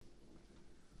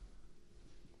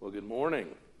Well, good morning.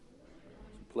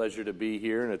 It's a pleasure to be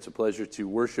here, and it's a pleasure to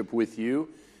worship with you.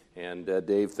 And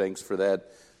Dave, thanks for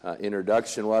that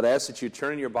introduction. Well, I'd ask that you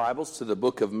turn your Bibles to the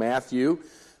book of Matthew.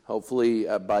 Hopefully,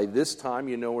 by this time,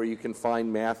 you know where you can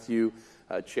find Matthew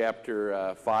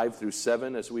chapter 5 through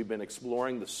 7 as we've been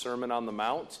exploring the Sermon on the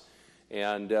Mount.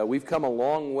 And we've come a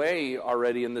long way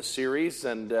already in this series,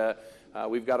 and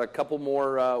we've got a couple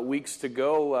more weeks to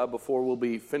go before we'll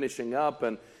be finishing up.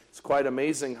 And it's quite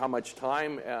amazing how much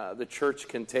time the church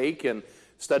can take in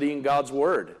studying God's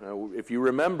Word. If you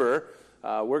remember,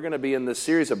 we're going to be in this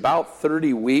series about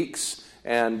 30 weeks,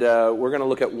 and we're going to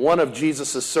look at one of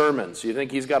Jesus' sermons. You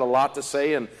think he's got a lot to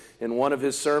say in one of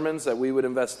his sermons, that we would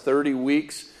invest 30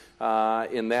 weeks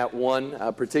in that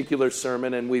one particular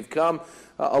sermon? And we've come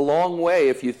a long way,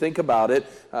 if you think about it.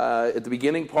 At the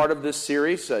beginning part of this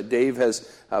series, Dave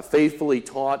has faithfully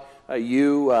taught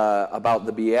you about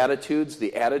the Beatitudes,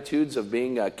 the attitudes of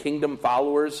being kingdom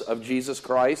followers of Jesus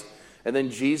Christ. And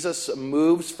then Jesus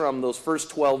moves from those first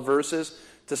 12 verses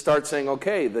to start saying,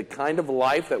 okay, the kind of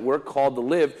life that we're called to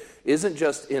live isn't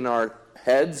just in our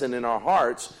heads and in our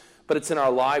hearts, but it's in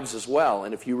our lives as well.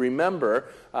 And if you remember,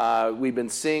 we've been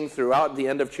seeing throughout the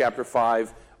end of chapter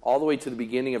 5 all the way to the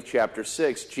beginning of chapter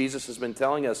 6, Jesus has been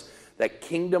telling us that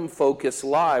kingdom-focused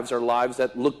lives are lives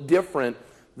that look different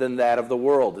than that of the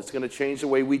world. It's going to change the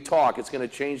way we talk. It's going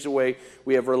to change the way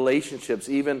we have relationships,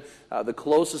 even the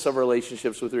closest of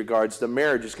relationships with regards to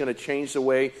marriage. It's going to change the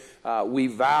way we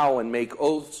vow and make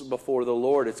oaths before the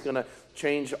Lord. It's going to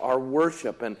change our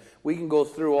worship. And we can go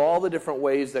through all the different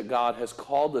ways that God has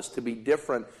called us to be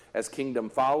different as kingdom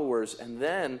followers. And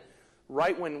then,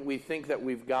 right when we think that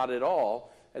we've got it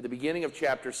all, at the beginning of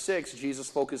chapter 6, Jesus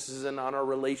focuses in on our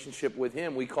relationship with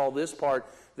Him. We call this part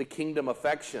the kingdom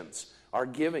affections. Our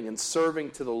giving and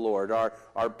serving to the Lord,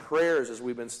 our prayers as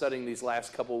we've been studying these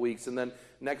last couple of weeks. And then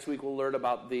next week we'll learn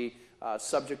about the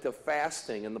subject of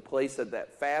fasting and the place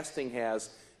that fasting has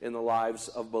in the lives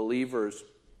of believers.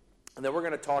 And then we're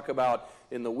going to talk about,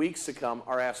 in the weeks to come,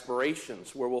 our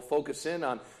aspirations, where we'll focus in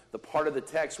on the part of the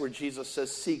text where Jesus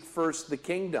says, seek first the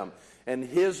kingdom and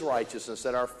His righteousness,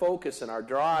 that our focus and our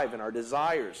drive and our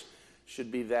desires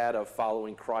should be that of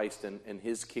following Christ and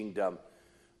His kingdom.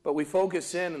 But we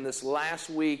focus in this last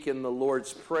week in the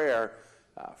Lord's Prayer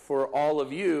for all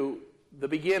of you, the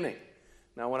beginning.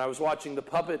 Now, when I was watching the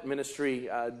puppet ministry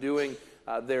doing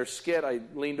their skit, I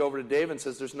leaned over to Dave and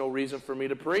says, there's no reason for me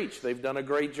to preach. They've done a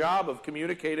great job of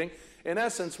communicating, in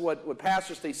essence, what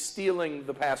pastors say, stealing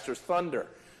the pastor's thunder.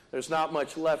 There's not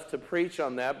much left to preach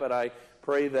on that, but I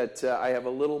pray that I have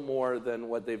a little more than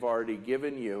what they've already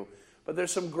given you. But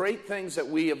there's some great things that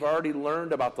we have already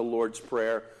learned about the Lord's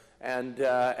Prayer. And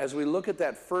as we look at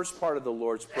that first part of the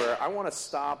Lord's Prayer, I want to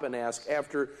stop and ask,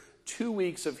 after 2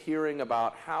 weeks of hearing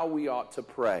about how we ought to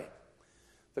pray,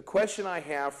 the question I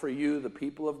have for you, the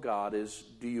people of God, is,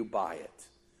 do you buy it?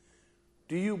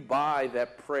 Do you buy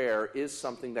that prayer is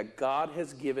something that God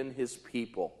has given His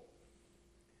people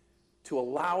to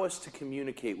allow us to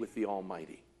communicate with the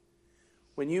Almighty?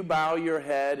 When you bow your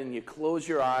head and you close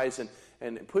your eyes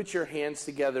and put your hands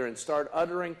together and start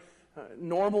uttering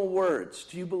normal words,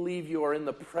 do you believe you are in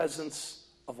the presence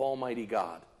of Almighty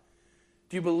God?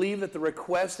 Do you believe that the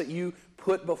request that you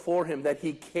put before Him, that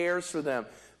He cares for them,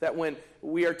 that when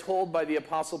we are told by the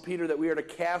Apostle Peter that we are to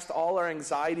cast all our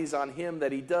anxieties on Him,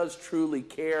 that He does truly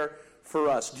care for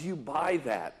us? Do you buy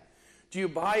that? Do you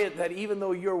buy it that even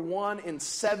though you're 1 in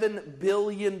 7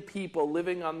 billion people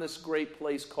living on this great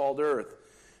place called earth,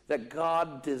 that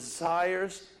God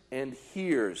desires and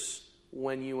hears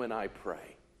when you and I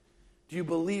pray? Do you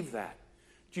believe that?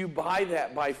 Do you buy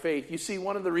that by faith? You see,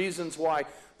 one of the reasons why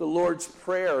the Lord's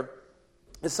Prayer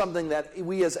is something that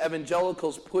we as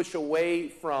evangelicals push away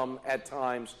from at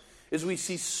times is we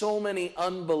see so many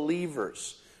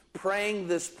unbelievers praying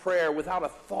this prayer without a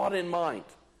thought in mind.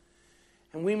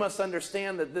 And we must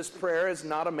understand that this prayer is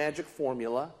not a magic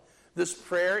formula. This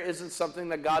prayer isn't something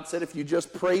that God said, if you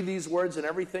just pray these words and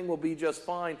everything will be just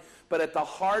fine. But at the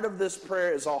heart of this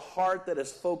prayer is a heart that is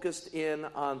focused in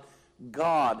on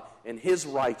God and His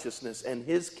righteousness and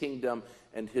His kingdom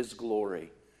and His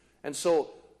glory. And so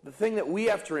the thing that we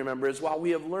have to remember is, while we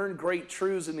have learned great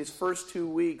truths in these first 2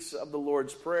 weeks of the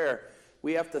Lord's Prayer,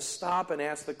 we have to stop and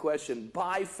ask the question,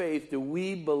 by faith, do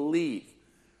we believe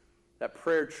that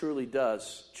prayer truly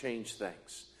does change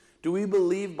things? Do we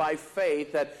believe by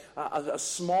faith that a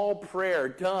small prayer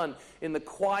done in the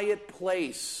quiet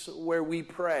place where we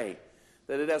pray,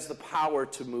 that it has the power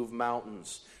to move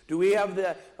mountains? Do we have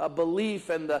the belief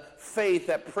and the faith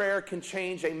that prayer can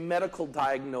change a medical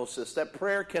diagnosis, that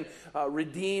prayer can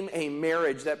redeem a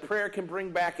marriage, that prayer can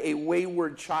bring back a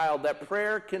wayward child, that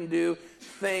prayer can do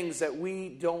things that we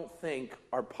don't think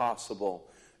are possible?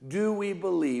 Do we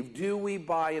believe, do we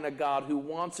buy in a God who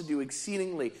wants to do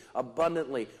exceedingly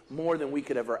abundantly more than we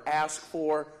could ever ask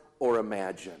for or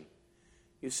imagine?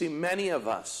 You see, many of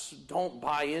us don't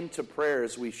buy into prayer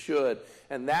as we should,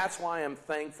 and that's why I'm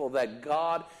thankful that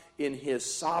God, in His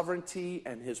sovereignty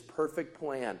and His perfect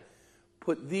plan,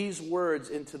 put these words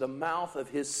into the mouth of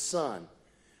His Son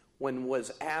when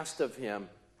was asked of Him,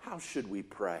 how should we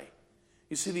pray?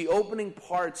 You see, the opening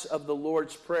parts of the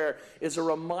Lord's Prayer is a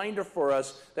reminder for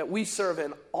us that we serve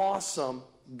an awesome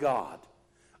God.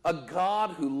 A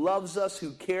God who loves us,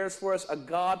 who cares for us, a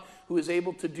God who is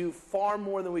able to do far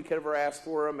more than we could ever ask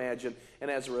for or imagine.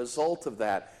 And as a result of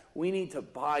that, we need to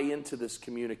buy into this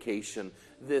communication,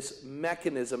 this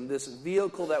mechanism, this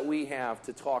vehicle that we have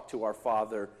to talk to our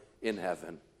Father in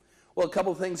heaven. Well, a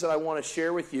couple of things that I want to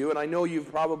share with you, and I know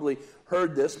you've probably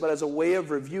heard this, but as a way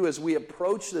of review, as we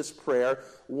approach this prayer,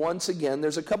 once again,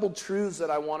 there's a couple truths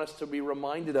that I want us to be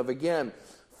reminded of again.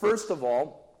 First of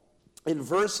all, in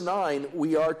verse 9,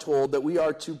 we are told that we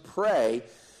are to pray,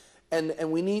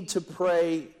 and we need to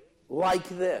pray like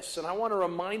this. And I want to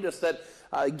remind us that,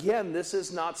 again, this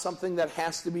is not something that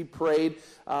has to be prayed,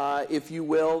 if you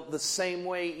will, the same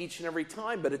way each and every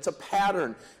time, but it's a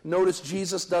pattern. Notice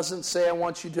Jesus doesn't say, I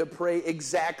want you to pray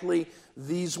exactly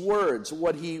these words.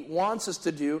 What He wants us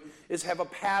to do is have a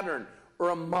pattern or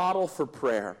a model for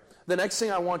prayer. The next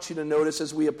thing I want you to notice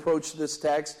as we approach this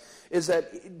text is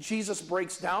that Jesus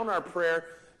breaks down our prayer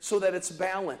so that it's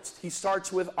balanced. He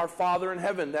starts with our Father in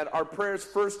heaven, that our prayers,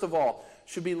 first of all,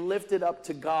 should be lifted up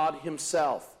to God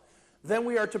Himself. Then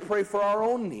we are to pray for our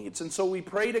own needs. And so we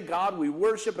pray to God, we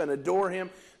worship and adore Him.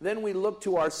 Then we look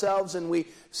to ourselves and we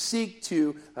seek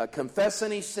to confess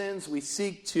any sins. We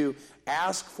seek to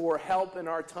ask for help in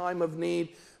our time of need.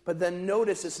 But then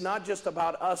notice, it's not just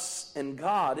about us and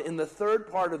God. In the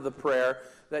third part of the prayer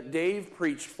that Dave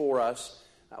preached for us,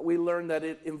 we learned that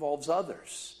it involves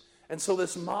others. And so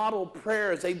this model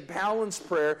prayer is a balanced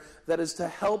prayer that is to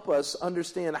help us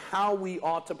understand how we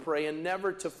ought to pray and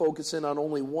never to focus in on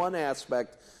only one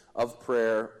aspect of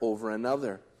prayer over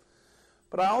another.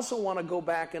 But I also want to go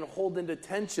back and hold into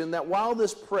tension that while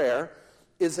this prayer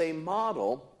is a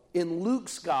model, in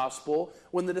Luke's gospel,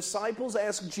 when the disciples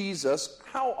ask Jesus,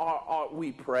 how ought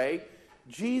we pray?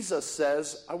 Jesus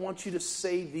says, I want you to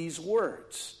say these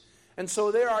words. And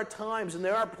so there are times and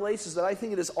there are places that I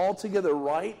think it is altogether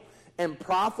right and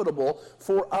profitable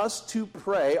for us to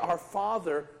pray, Our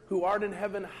Father who art in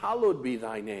heaven, hallowed be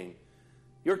thy name.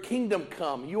 Your kingdom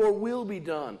come, your will be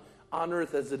done on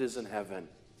earth as it is in heaven.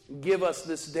 Give us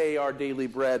this day our daily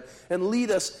bread, and lead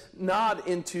us not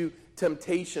into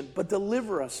temptation, but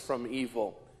deliver us from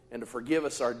evil, and to forgive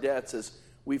us our debts as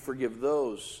we forgive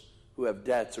those who have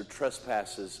debts or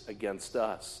trespasses against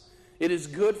us. It is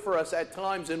good for us at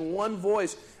times in one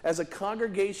voice as a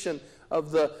congregation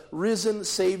of the risen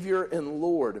Savior and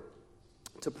Lord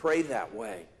to pray that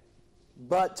way,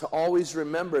 but to always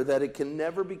remember that it can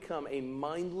never become a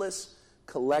mindless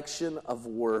collection of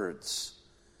words.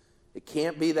 It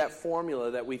can't be that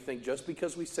formula that we think just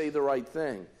because we say the right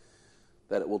thing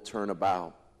that it will turn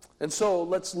about. And so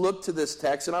let's look to this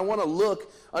text, and I want to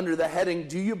look under the heading,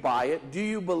 do you buy it? Do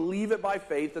you believe it by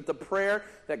faith that the prayer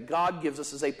that God gives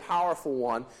us is a powerful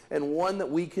one and one that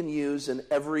we can use in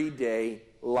everyday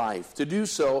life? To do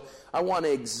so, I want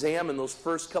to examine those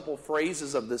first couple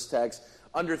phrases of this text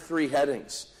under three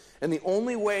headings. And the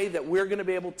only way that we're going to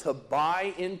be able to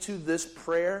buy into this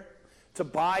prayer, to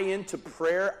buy into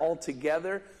prayer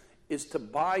altogether, is to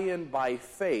buy in by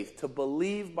faith, to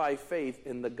believe by faith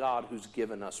in the God who's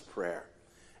given us prayer.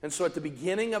 And so at the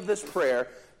beginning of this prayer,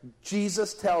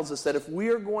 Jesus tells us that if we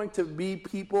are going to be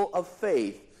people of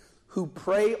faith who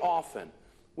pray often,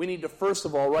 we need to first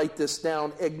of all write this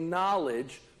down,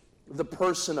 acknowledge the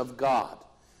person of God.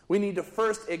 We need to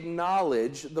first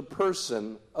acknowledge the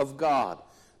person of God.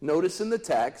 Notice in the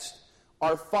text,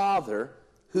 Our Father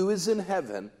who is in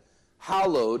heaven,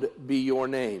 hallowed be your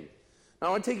name. Now,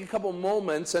 I want to take a couple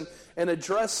moments and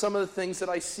address some of the things that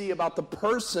I see about the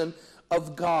person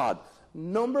of God.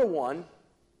 Number one,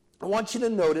 I want you to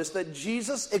notice that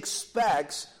Jesus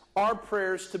expects our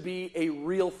prayers to be a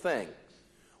real thing.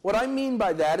 What I mean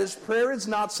by that is prayer is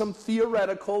not some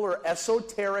theoretical or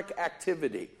esoteric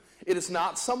activity. It is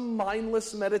not some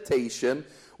mindless meditation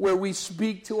where we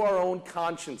speak to our own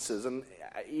consciences. And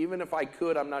even if I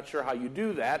could, I'm not sure how you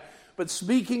do that. but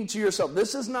speaking to yourself.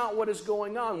 This is not what is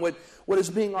going on. What is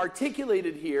being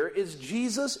articulated here is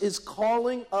Jesus is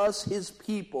calling us, his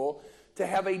people, to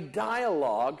have a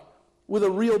dialogue with a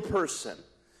real person.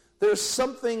 There's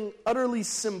something utterly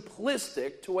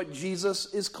simplistic to what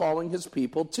Jesus is calling his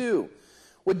people to.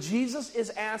 What Jesus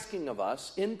is asking of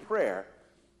us in prayer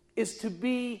is to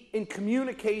be in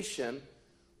communication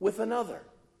with another.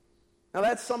 Now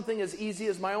that's something as easy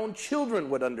as my own children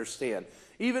would understand.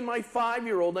 Even my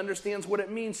 5-year-old understands what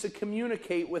it means to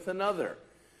communicate with another.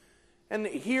 And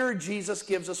here Jesus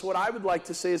gives us what I would like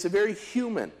to say is a very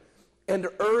human and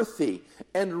earthy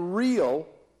and real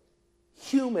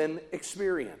human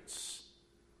experience.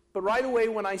 But right away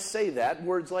when I say that,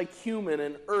 words like human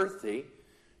and earthy,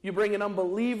 you bring an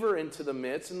unbeliever into the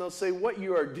midst, and they'll say what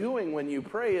you are doing when you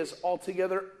pray is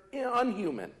altogether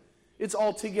unhuman. It's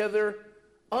altogether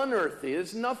unearthly.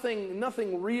 There's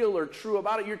nothing real or true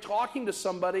about it. You're talking to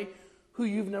somebody who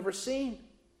you've never seen.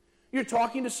 You're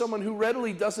talking to someone who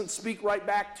readily doesn't speak right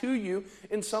back to you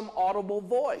in some audible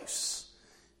voice.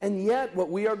 And yet, what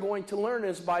we are going to learn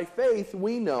is by faith,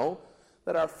 we know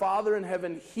that our Father in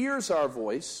heaven hears our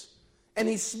voice, and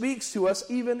he speaks to us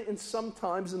even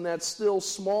sometimes in that still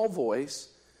small voice.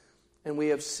 And we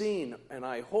have seen, and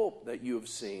I hope that you have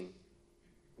seen,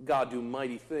 God do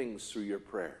mighty things through your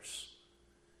prayers.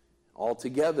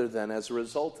 Altogether, then, as a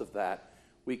result of that,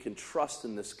 we can trust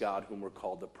in this God whom we're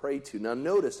called to pray to. Now,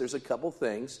 notice there's a couple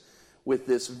things with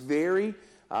this very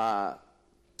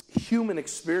human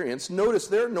experience. Notice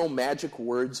there are no magic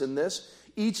words in this.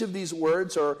 Each of these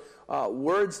words are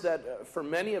words that for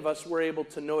many of us we're able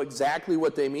to know exactly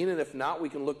what they mean, and if not, we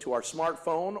can look to our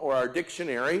smartphone or our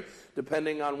dictionary,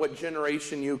 depending on what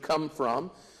generation you come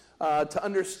from, to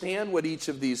understand what each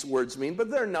of these words mean. But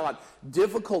they're not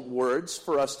difficult words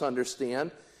for us to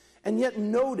understand. And yet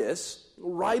notice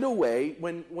right away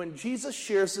when Jesus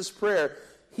shares this prayer,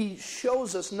 he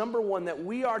shows us, number one, that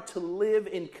we are to live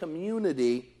in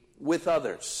community with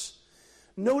others.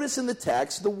 Notice in the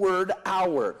text the word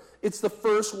our. It's the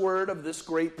first word of this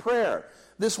great prayer.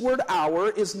 This word our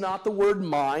is not the word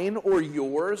mine or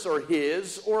yours or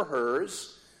his or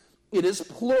hers. It is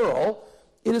plural.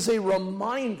 It is a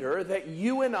reminder that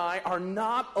you and I are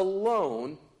not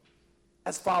alone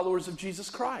as followers of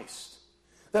Jesus Christ.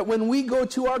 That when we go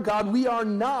to our God, we are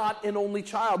not an only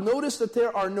child. Notice that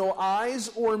there are no I's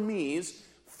or me's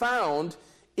found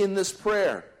in this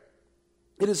prayer.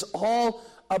 It is all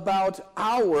about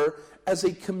our as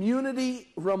a community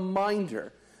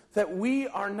reminder that we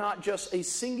are not just a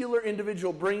singular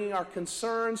individual bringing our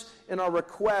concerns and our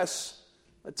requests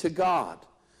to God.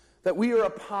 That we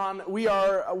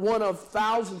are one of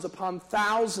thousands upon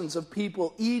thousands of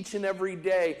people each and every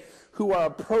day who are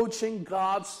approaching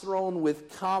God's throne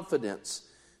with confidence,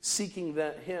 seeking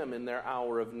him in their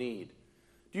hour of need.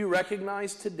 Do you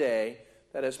recognize today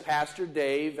that as Pastor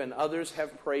Dave and others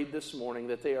have prayed this morning,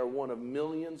 that they are one of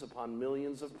millions upon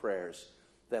millions of prayers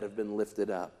that have been lifted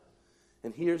up?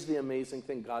 And here's the amazing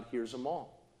thing. God hears them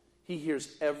all. He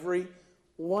hears every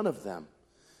one of them.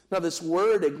 Now, this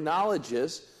word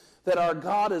acknowledges that our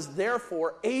God is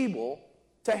therefore able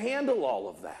to handle all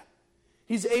of that.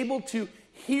 He's able to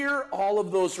hear all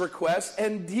of those requests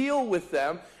and deal with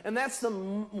them. And that's the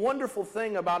wonderful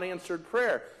thing about answered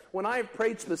prayer. When I have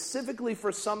prayed specifically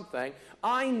for something,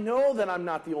 I know that I'm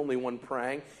not the only one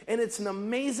praying. And it's an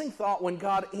amazing thought when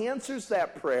God answers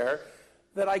that prayer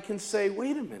that I can say,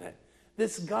 wait a minute,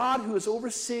 this God who is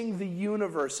overseeing the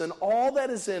universe and all that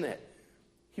is in it,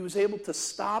 he was able to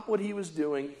stop what he was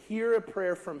doing, hear a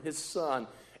prayer from his Son,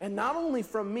 and not only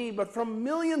from me, but from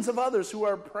millions of others who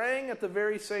are praying at the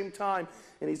very same time.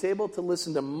 And he's able to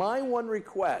listen to my one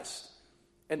request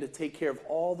and to take care of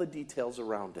all the details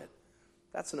around it.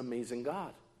 That's an amazing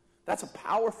God. That's a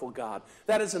powerful God.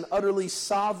 That is an utterly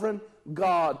sovereign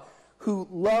God who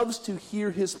loves to hear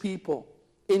his people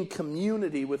in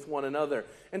community with one another.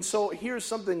 And so here's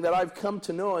something that I've come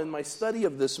to know in my study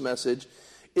of this message,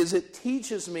 is it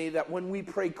teaches me that when we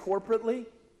pray corporately,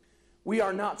 we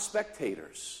are not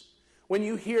spectators. When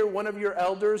you hear one of your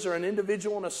elders or an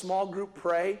individual in a small group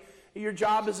pray, your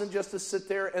job isn't just to sit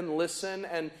there and listen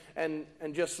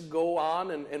and just go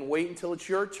on and wait until it's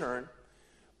your turn.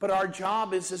 But our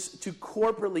job is to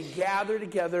corporately gather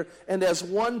together, and as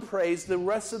one prays, the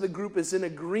rest of the group is in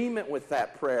agreement with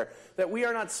that prayer. That we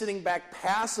are not sitting back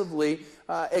passively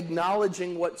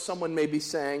acknowledging what someone may be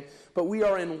saying, but we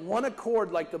are in one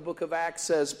accord, like the book of Acts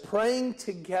says, praying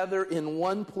together in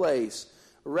one place,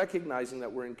 recognizing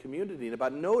that we're in community.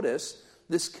 But notice,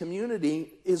 this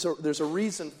community, there's a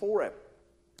reason for it.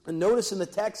 And notice in the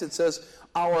text it says,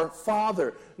 our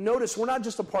Father. Notice we're not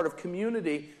just a part of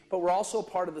community, but we're also a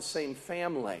part of the same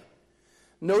family.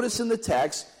 notice in the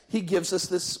text, he gives us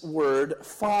this word,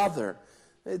 Father.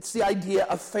 It's the idea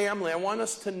of family. I want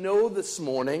us to know this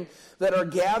morning that our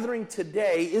gathering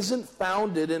today isn't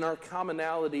founded in our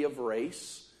commonality of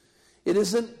race. It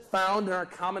isn't found in our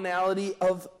commonality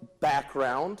of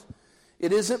background.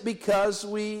 It isn't because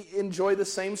we enjoy the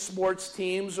same sports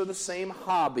teams or the same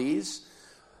hobbies,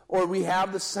 or we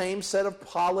have the same set of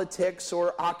politics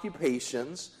or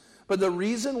occupations. But the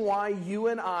reason why you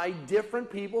and I,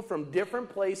 different people from different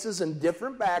places and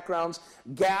different backgrounds,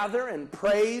 gather and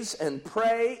praise and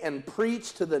pray and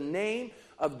preach to the name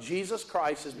of Jesus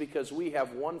Christ is because we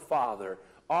have one Father,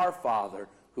 our Father,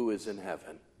 who is in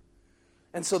heaven.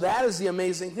 And so that is the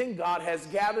amazing thing. God has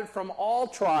gathered from all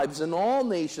tribes and all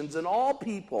nations and all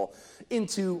people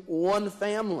into one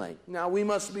family. Now, we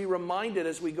must be reminded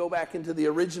as we go back into the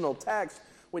original text,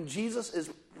 when Jesus is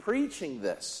preaching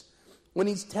this, when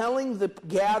he's telling the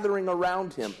gathering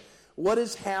around him what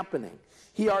is happening,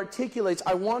 he articulates,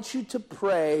 I want you to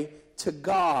pray to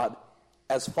God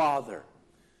as Father.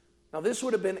 Now, this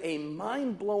would have been a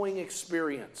mind-blowing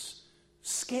experience.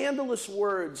 Scandalous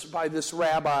words by this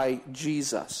Rabbi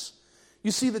Jesus. You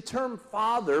see, the term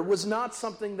Father was not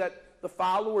something that the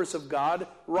followers of God,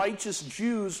 righteous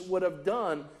Jews, would have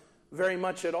done very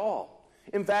much at all.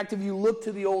 In fact, if you look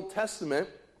to the Old Testament,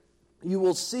 you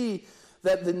will see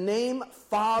that the name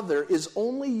Father is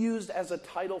only used as a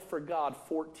title for God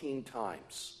 14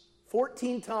 times.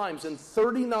 14 times in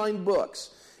 39 books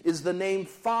is the name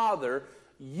Father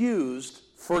used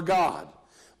for God.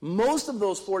 Most of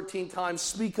those 14 times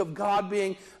speak of God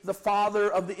being the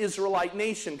father of the Israelite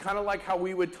nation, kind of like how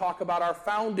we would talk about our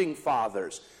founding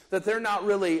fathers, that they're not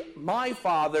really my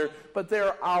father, but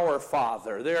they're our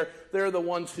father. They're the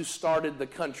ones who started the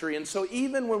country. And so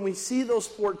even when we see those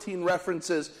 14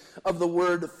 references of the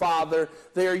word Father,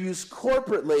 they are used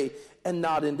corporately and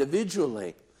not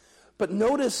individually. But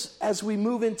notice as we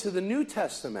move into the New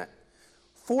Testament,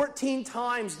 14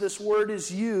 times this word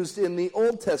is used in the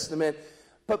Old Testament.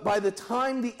 But by the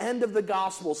time the end of the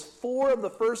Gospels,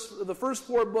 the first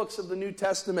 4 books of the New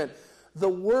Testament, the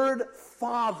word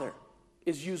Father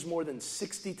is used more than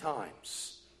 60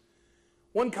 times.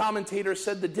 One commentator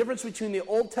said the difference between the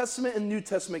Old Testament and New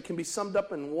Testament can be summed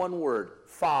up in one word,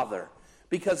 Father,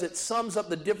 because it sums up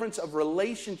the difference of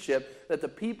relationship that the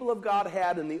people of God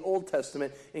had in the Old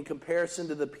Testament in comparison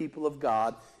to the people of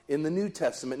God in the New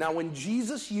Testament. Now, when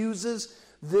Jesus uses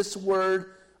this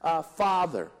word,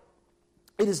 Father,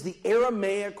 it is the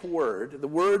Aramaic word, the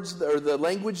words or the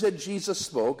language that Jesus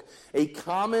spoke, a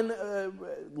common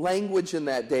language in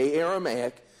that day,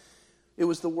 Aramaic. It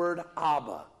was the word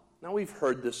Abba. Now, we've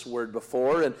heard this word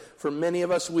before, and for many of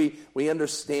us, we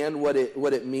understand what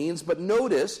it means. But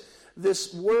notice,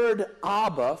 this word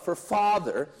Abba for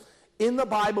Father in the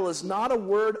Bible is not a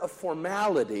word of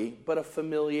formality, but of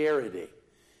familiarity.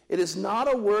 It is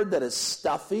not a word that is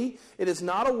stuffy. It is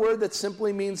not a word that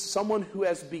simply means someone who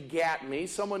has begat me,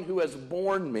 someone who has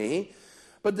borne me.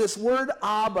 But this word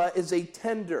Abba is a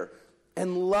tender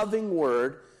and loving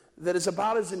word that is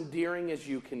about as endearing as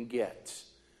you can get.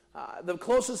 The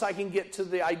closest I can get to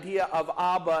the idea of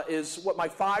Abba is what my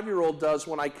 5-year-old does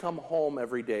when I come home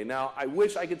every day. Now, I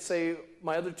wish I could say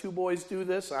my other 2 boys do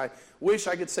this. I wish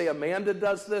I could say Amanda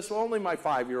does this. Well, only my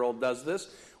 5-year-old does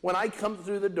this. When I come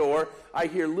through the door, I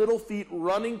hear little feet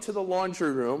running to the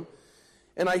laundry room,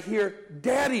 and I hear,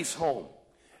 Daddy's home.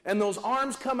 And those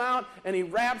arms come out, and he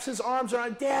wraps his arms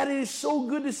around, Daddy, it's so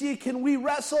good to see you. Can we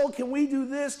wrestle? Can we do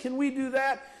this? Can we do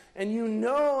that? And you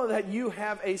know that you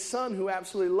have a son who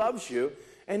absolutely loves you,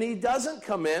 and he doesn't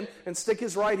come in and stick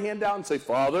his right hand out and say,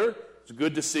 Father, it's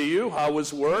good to see you. How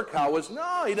was work?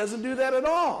 No, he doesn't do that at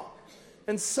all.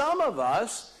 And some of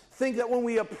us think that when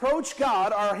we approach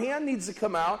God, our hand needs to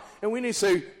come out, and we need to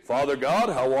say, Father God,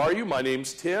 how are you? My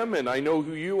name's Tim, and I know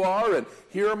who you are, and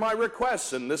here are my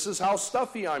requests, and this is how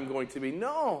stuffy I'm going to be.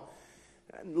 No,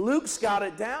 Luke's got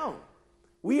it down.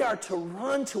 We are to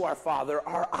run to our Father,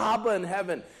 our Abba in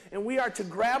heaven, and we are to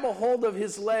grab a hold of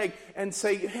his leg and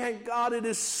say, hey, God, it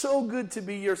is so good to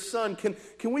be your son. Can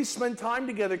we spend time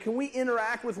together? Can we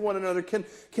interact with one another? Can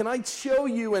I show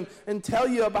you and tell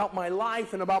you about my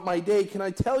life and about my day? Can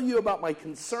I tell you about my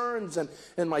concerns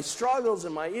and my struggles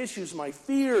and my issues, my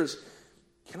fears?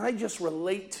 Can I just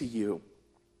relate to you?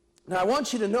 Now, I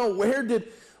want you to know, where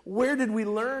did we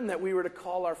learn that we were to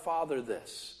call our Father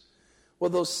this? Well,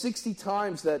 those 60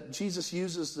 times that Jesus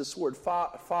uses this word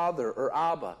Father or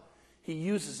Abba, he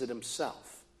uses it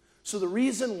himself. So the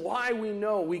reason why we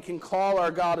know we can call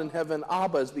our God in heaven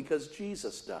Abba is because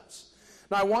Jesus does.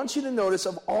 Now, I want you to notice,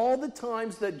 of all the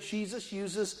times that Jesus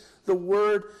uses the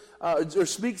word or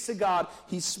speaks to God,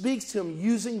 he speaks to him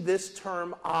using this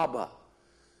term Abba.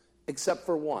 except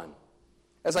for one.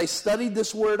 As I studied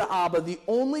this word Abba, the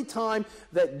only time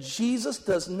that Jesus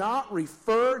does not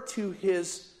refer to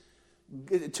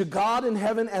God in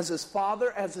heaven as his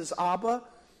Father, as his Abba,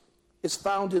 is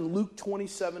found in Luke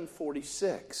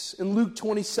 27:46. In Luke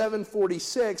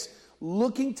 27:46,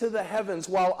 looking to the heavens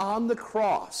while on the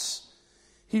cross,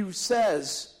 he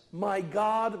says, my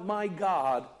God,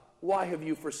 why have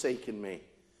you forsaken me?"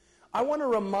 I want to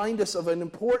remind us of an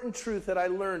important truth that I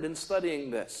learned in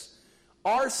studying this.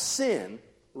 Our sin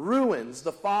ruins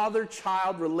the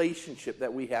father-child relationship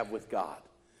that we have with God.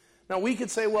 Now, we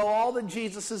could say, well, all that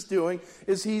Jesus is doing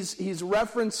is he's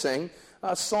referencing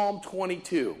Psalm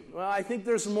 22. Well, I think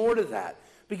there's more to that.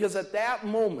 Because at that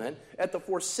moment, at the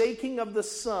forsaking of the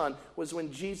Son, was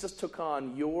when Jesus took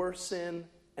on your sin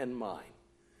and mine.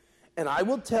 And I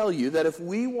will tell you that if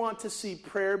we want to see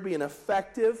prayer be an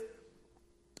effective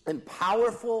and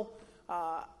powerful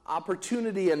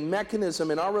opportunity and mechanism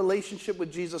in our relationship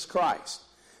with Jesus Christ,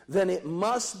 then it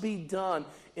must be done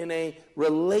in a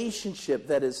relationship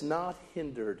that is not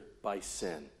hindered by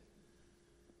sin.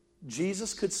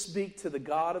 Jesus could speak to the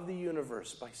God of the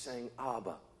universe by saying,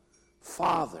 Abba,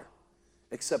 Father,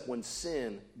 except when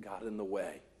sin got in the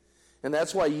way. And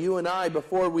that's why you and I,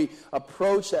 before we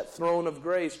approach that throne of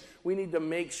grace, we need to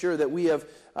make sure that we have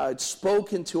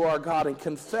spoken to our God and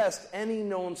confessed any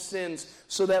known sins,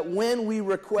 so that when we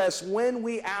request, when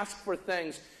we ask for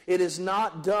things, it is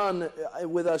not done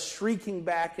with us shrieking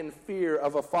back in fear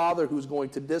of a father who's going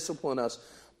to discipline us,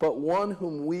 but one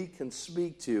whom we can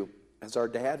speak to as our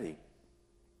daddy.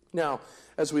 Now,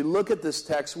 as we look at this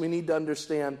text, we need to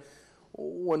understand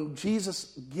when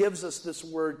Jesus gives us this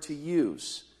word to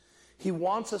use, he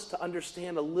wants us to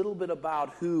understand a little bit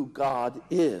about who God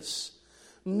is.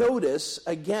 Notice,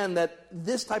 again, that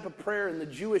this type of prayer in the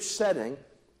Jewish setting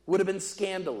would have been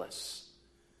scandalous.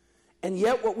 And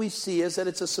yet what we see is that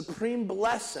it's a supreme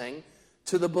blessing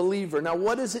to the believer. Now,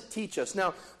 what does it teach us?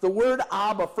 Now, the word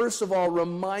Abba, first of all,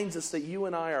 reminds us that you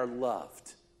and I are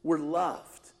loved. We're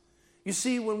loved. You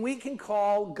see, when we can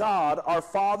call God our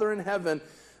Father in heaven,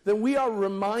 then we are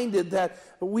reminded that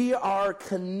we are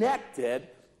connected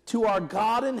to our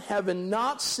God in heaven,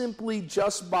 not simply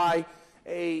just by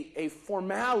a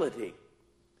formality,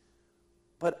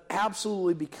 but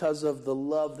absolutely because of the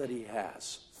love that he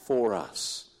has for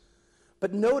us.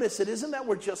 But notice, it isn't that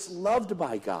we're just loved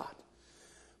by God,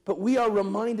 but we are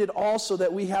reminded also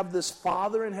that we have this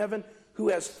Father in heaven who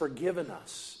has forgiven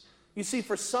us. You see,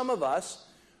 for some of us,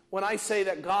 when I say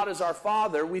that God is our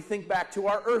Father, we think back to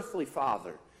our earthly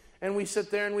father. And we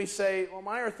sit there and we say, well,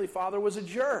 my earthly father was a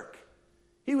jerk.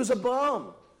 He was a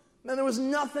bum. And there was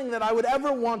nothing that I would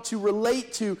ever want to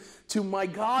relate to my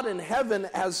God in heaven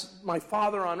as my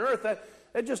Father on earth.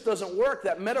 That just doesn't work.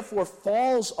 That metaphor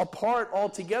falls apart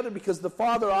altogether, because the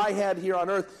father I had here on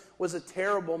earth was a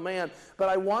terrible man. But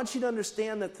I want you to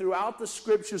understand that throughout the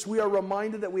Scriptures, we are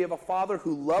reminded that we have a Father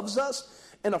who loves us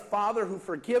and a Father who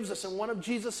forgives us. And one of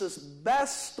Jesus'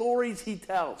 best stories he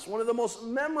tells, one of the most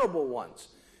memorable ones,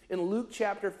 in Luke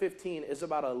chapter 15, is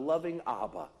about a loving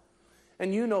Abba.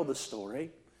 And you know the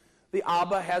story. The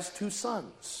Abba has two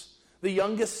sons. The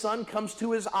youngest son comes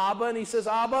to his Abba and he says,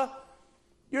 Abba,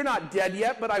 you're not dead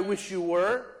yet, but I wish you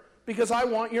were, because I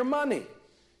want your money.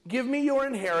 Give me your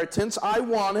inheritance. I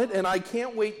want it, and I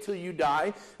can't wait till you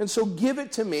die. And so give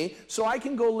it to me so I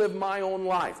can go live my own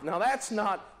life. Now, that's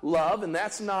not love, and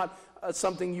that's not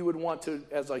something you would want to,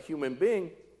 as a human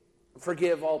being,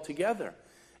 forgive altogether.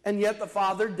 And yet the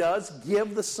father does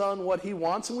give the son what he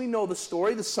wants, and we know the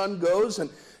story. The son goes and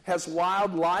has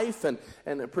wild life and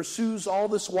pursues all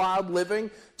this wild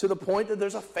living to the point that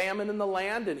there's a famine in the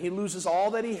land, and he loses all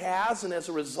that he has, and as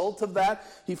a result of that,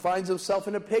 he finds himself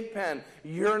in a pig pen,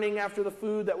 yearning after the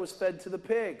food that was fed to the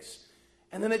pigs.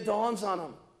 And then it dawns on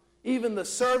him, even the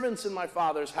servants in my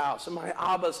father's house, in my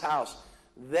Abba's house,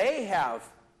 they have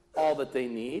all that they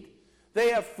need.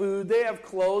 They have food, they have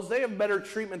clothes, they have better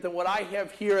treatment than what I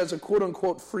have here as a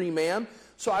quote-unquote free man.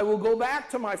 So I will go back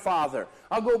to my father.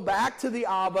 I'll go back to the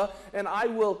Abba, and I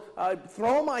will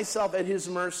throw myself at his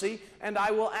mercy, and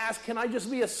I will ask, can I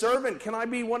just be a servant? Can I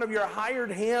be one of your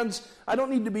hired hands? I don't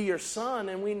need to be your son.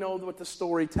 And we know what the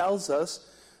story tells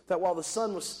us, that while the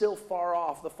son was still far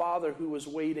off, the father who was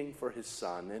waiting for his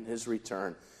son in his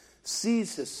return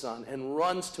sees his son and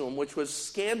runs to him, which was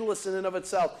scandalous in and of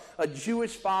itself. A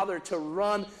Jewish father to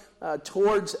run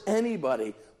towards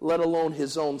anybody, let alone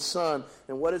his own son.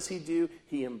 And what does he do?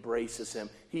 He embraces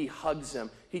him. He hugs him.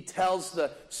 He tells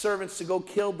the servants to go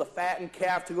kill the fattened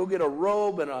calf, to go get a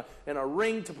robe and a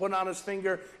ring to put on his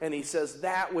finger. And he says,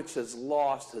 that which is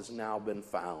lost has now been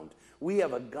found. We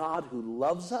have a God who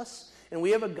loves us, and we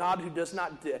have a God who does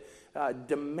not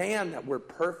demand that we're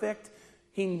perfect.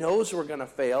 He knows we're going to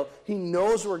fail. He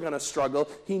knows we're going to struggle.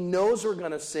 He knows we're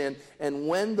going to sin. And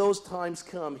when those times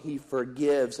come, he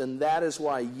forgives. And that is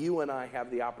why you and I have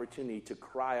the opportunity to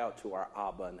cry out to our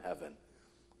Abba in heaven.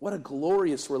 What a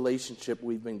glorious relationship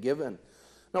we've been given.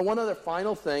 Now, one other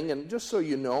final thing, and just so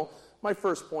you know, my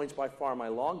first point's by far my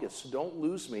longest, so don't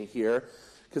lose me here,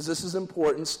 because this is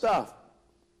important stuff.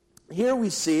 Here we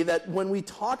see that when we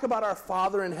talk about our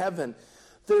Father in heaven,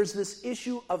 there's this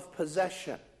issue of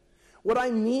possession. What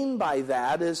I mean by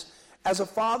that is, as a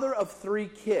father of 3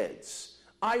 kids,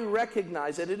 I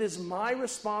recognize that it is my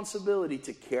responsibility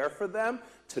to care for them,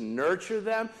 to nurture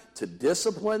them, to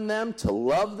discipline them, to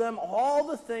love them, all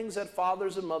the things that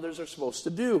fathers and mothers are supposed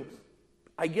to do.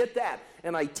 I get that,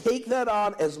 and I take that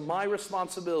on as my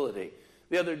responsibility.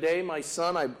 The other day, my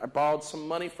son, I borrowed some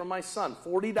money from my son,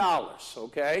 $40,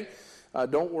 okay?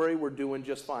 Don't worry, we're doing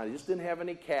just fine. I just didn't have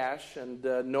any cash, and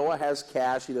Noah has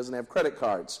cash. He doesn't have credit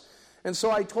cards. And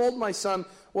so I told my son,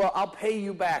 well, I'll pay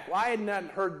you back. Well, I had not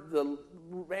heard the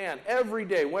man every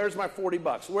day, where's my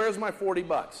 $40? Where's my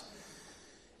 $40?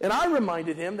 And I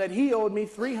reminded him that he owed me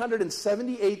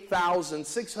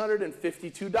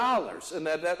 $378,652, and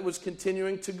that was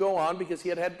continuing to go on because he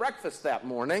had had breakfast that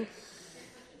morning.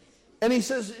 And he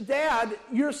says, Dad,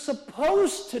 you're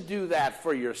supposed to do that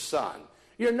for your son.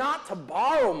 You're not to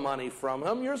borrow money from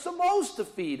him. You're supposed to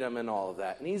feed him and all of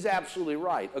that. And he's absolutely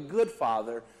right. A good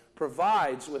father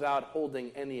provides without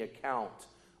holding any account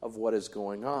of what is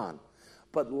going on.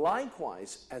 But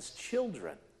likewise, as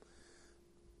children,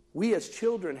 we as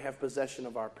children have possession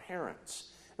of our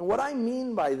parents. And what I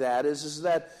mean by that is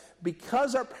that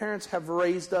because our parents have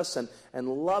raised us and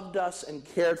loved us and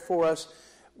cared for us,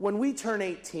 when we turn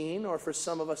 18, or for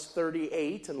some of us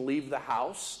 38, and leave the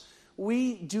house,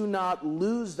 we do not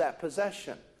lose that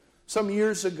possession. Some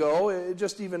years ago,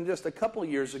 just a couple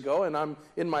years ago, and I'm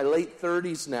in my late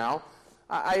 30s now,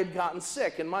 I had gotten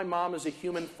sick, and my mom is a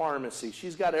human pharmacy.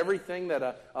 She's got everything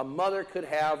that a mother could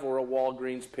have, or a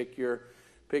Walgreens, pick your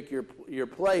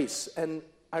place. And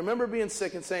I remember being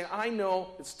sick and saying, I know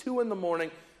it's 2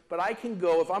 a.m, but I can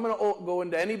go, if I'm going to go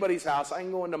into anybody's house, I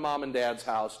can go into Mom and Dad's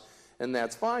house, and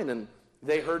that's fine. And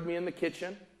they heard me in the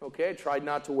kitchen. Okay, I tried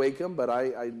not to wake them, but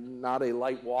I'm not a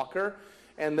light walker,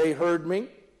 and they heard me.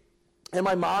 And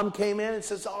my mom came in and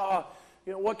says,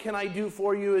 what can I do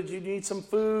for you? Do you need some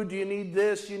food? Do you need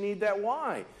this? Do you need that?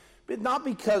 Why? But not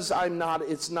because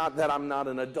it's not that I'm not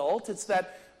an adult. It's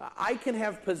that I can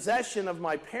have possession of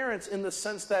my parents in the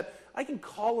sense that I can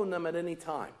call on them at any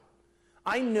time.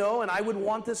 I know, and I would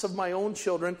want this of my own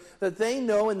children, that they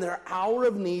know in their hour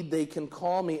of need they can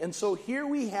call me. And so here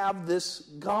we have this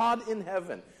God in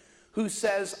heaven who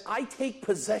says, I take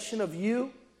possession of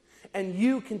you, and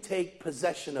you can take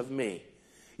possession of me.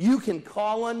 You can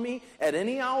call on me at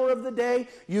any hour of the day.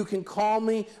 You can call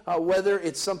me whether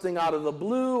it's something out of the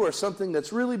blue or something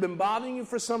that's really been bothering you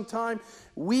for some time.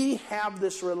 We have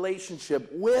this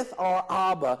relationship with our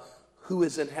Abba who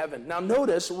is in heaven. Now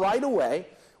notice right away,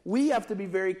 we have to be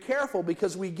very careful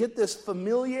because we get this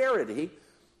familiarity,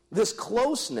 this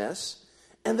closeness,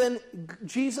 and then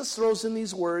Jesus throws in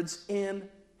these words, in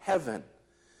heaven.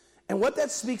 And what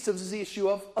that speaks of is the issue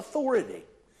of authority.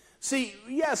 See,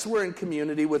 yes, we're in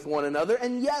community with one another,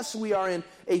 and yes, we are in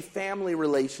a family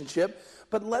relationship,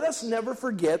 but let us never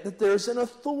forget that there's an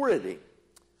authority.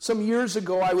 Some years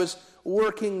ago, I was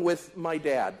working with my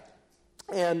dad,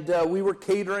 and we were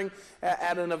catering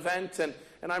at an event, and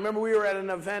I remember we were at an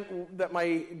event that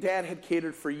my dad had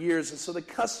catered for years, and so the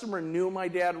customer knew my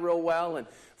dad real well, and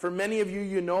for many of you,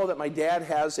 you know that my dad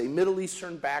has a Middle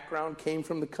Eastern background, came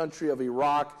from the country of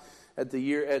Iraq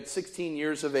at 16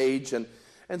 years of age, and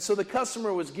so the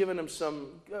customer was giving him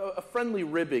a friendly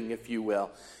ribbing, if you will.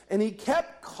 And he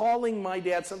kept calling my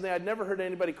dad something I'd never heard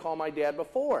anybody call my dad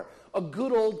before, a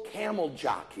good old camel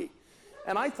jockey.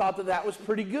 And I thought that was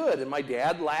pretty good. And my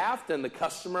dad laughed, and the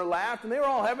customer laughed, and they were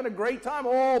all having a great time.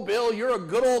 Oh, Bill, you're a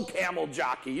good old camel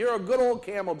jockey. You're a good old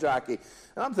camel jockey.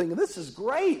 And I'm thinking, this is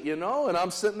great, you know. And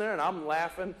I'm sitting there, and I'm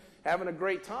laughing, having a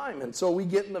great time. And so we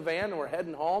get in the van, and we're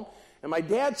heading home. And my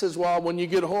dad says, well, when you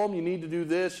get home, you need to do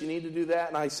this, you need to do that.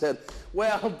 And I said,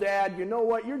 well, Dad, you know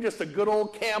what? You're just a good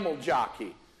old camel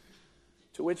jockey.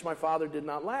 To which my father did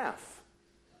not laugh.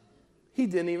 He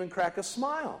didn't even crack a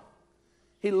smile.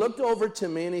 He looked over to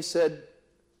me and he said,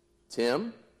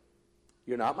 Tim,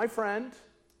 you're not my friend.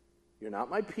 You're not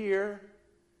my peer.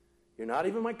 You're not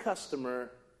even my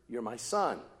customer. You're my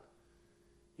son.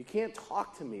 You can't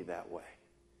talk to me that way.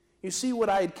 You see, what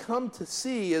I had come to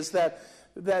see is that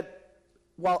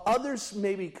while others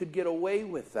maybe could get away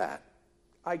with that,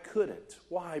 I couldn't.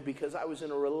 Why? Because I was in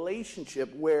a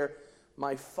relationship where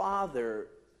my Father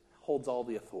holds all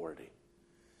the authority.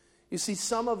 You see,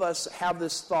 some of us have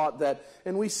this thought that,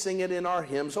 and we sing it in our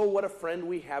hymns, oh, what a friend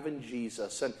we have in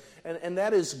Jesus. And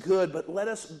that is good, but let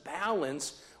us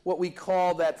balance what we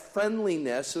call that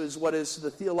friendliness, is what is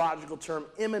the theological term,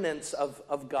 immanence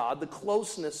of God, the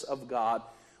closeness of God,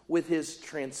 with his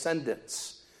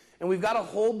transcendence. And we've got to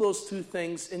hold those two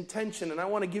things in tension. And I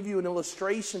want to give you an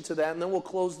illustration to that, and then we'll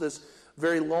close this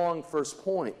very long first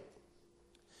point.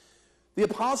 The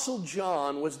Apostle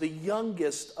John was the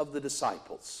youngest of the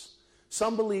disciples.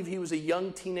 Some believe he was a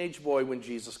young teenage boy when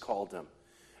Jesus called him.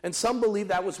 And some believe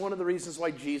that was one of the reasons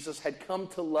why Jesus had come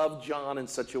to love John in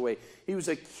such a way. He was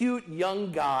a cute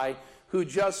young guy who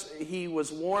he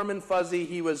was warm and fuzzy.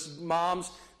 He was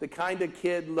mom's, the kind of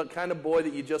kid, the kind of boy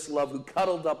that you just love, who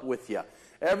cuddled up with you.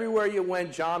 Everywhere you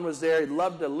went, John was there. He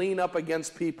loved to lean up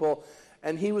against people.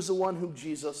 And he was the one whom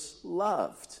Jesus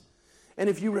loved. And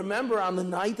if you remember, on the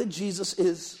night that Jesus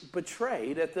is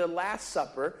betrayed at the Last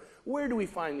Supper, where do we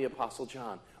find the Apostle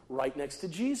John? Right next to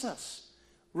Jesus,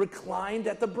 reclined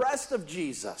at the breast of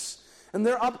Jesus. And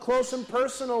they're up close and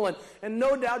personal. And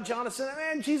no doubt John is saying,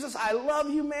 man, Jesus, I love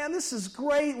you, man. This is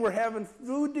great. We're having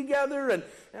food together.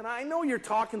 And I know you're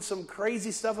talking some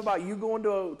crazy stuff about you going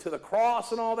to the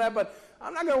cross and all that, but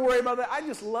I'm not going to worry about that. I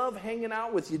just love hanging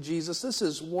out with you, Jesus. This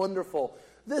is wonderful.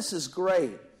 This is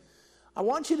great. I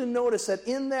want you to notice that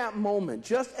in that moment,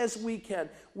 just as we can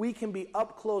be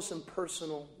up close and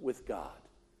personal with God.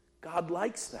 God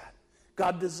likes that.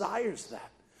 God desires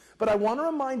that. But I want to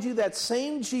remind you that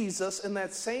same Jesus and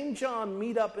that same John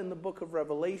meet up in the book of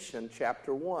Revelation,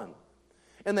 chapter 1.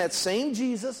 And that same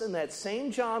Jesus and that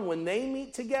same John, when they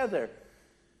meet together,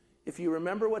 if you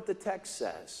remember what the text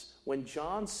says, when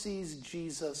John sees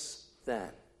Jesus then,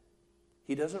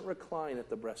 he doesn't recline at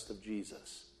the breast of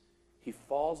Jesus. He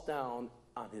falls down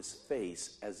on his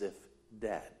face as if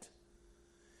dead.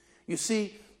 You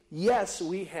see, yes,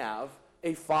 we have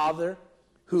a Father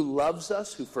who loves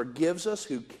us, who forgives us,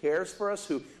 who cares for us,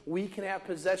 who we can have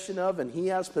possession of, and he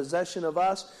has possession of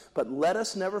us. But let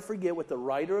us never forget what the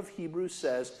writer of Hebrews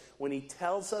says when he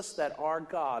tells us that our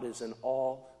God is an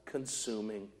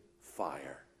all-consuming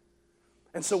fire.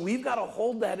 And so we've got to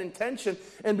hold that intention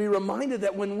and be reminded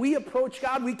that when we approach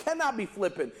God, we cannot be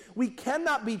flippant. We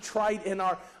cannot be trite in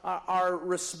our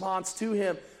response to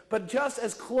him. But just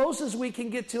as close as we can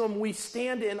get to him, we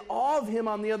stand in awe of him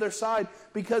on the other side,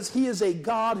 because he is a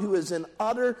God who is in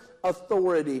utter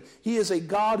authority. He is a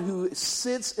God who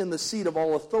sits in the seat of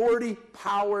all authority,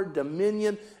 power,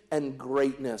 dominion, and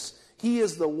greatness. He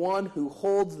is the one who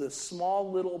holds the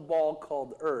small little ball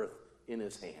called earth in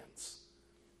his hands.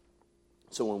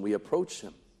 So when we approach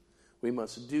him, we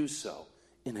must do so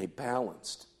in a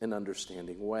balanced and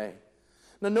understanding way.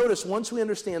 Now notice, once we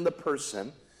understand the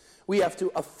person, we have to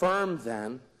affirm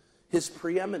then his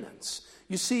preeminence.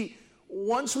 You see,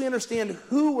 once we understand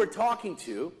who we're talking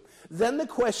to, then the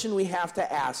question we have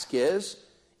to ask is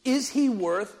he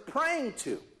worth praying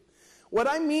to? What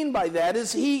I mean by that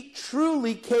is he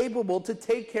truly capable to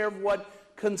take care of what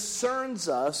concerns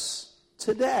us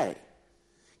today?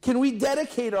 Can we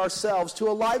dedicate ourselves to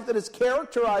a life that is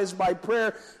characterized by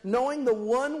prayer, knowing the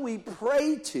one we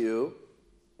pray to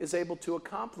is able to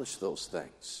accomplish those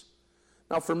things?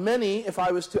 Now, for many, if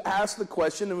I was to ask the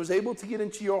question and was able to get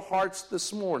into your hearts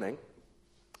this morning,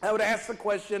 I would ask the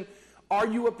question, are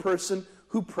you a person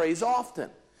who prays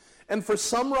often? And for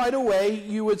some right away,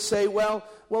 you would say, well,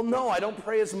 no, I don't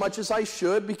pray as much as I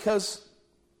should because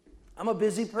I'm a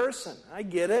busy person. I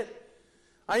get it.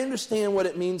 I understand what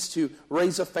it means to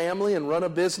raise a family and run a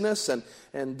business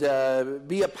and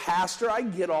be a pastor. I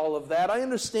get all of that. I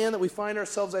understand that we find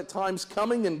ourselves at times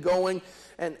coming and going,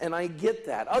 and I get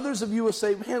that. Others of you will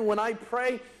say, man, when I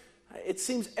pray, it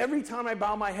seems every time I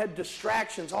bow my head,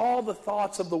 distractions, all the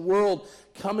thoughts of the world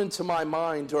come into my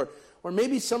mind. Or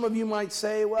maybe some of you might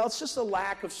say, well, it's just a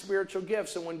lack of spiritual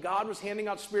gifts. And when God was handing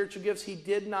out spiritual gifts, he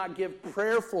did not give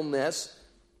prayerfulness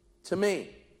to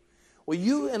me. Well,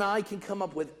 you and I can come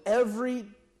up with every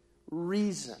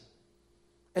reason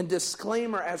and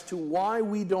disclaimer as to why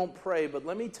we don't pray. But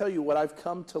let me tell you what I've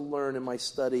come to learn in my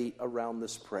study around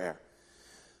this prayer.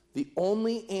 The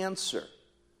only answer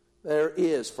there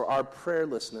is for our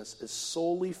prayerlessness is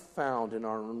solely found in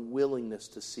our unwillingness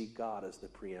to see God as the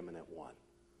preeminent one.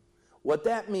 What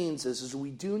that means is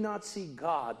we do not see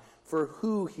God for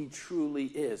who he truly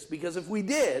is. Because if we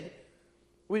did,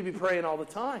 we'd be praying all the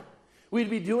time. We'd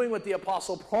be doing what the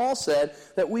Apostle Paul said,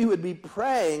 that we would be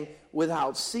praying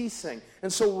without ceasing.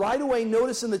 And so right away,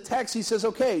 notice in the text, he says,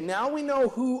 okay, now we know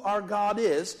who our God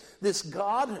is, this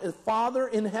God, Father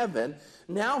in heaven.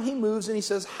 Now he moves and he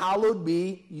says, hallowed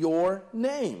be your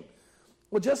name.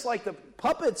 Well, just like the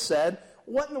puppet said,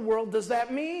 what in the world does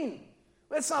that mean?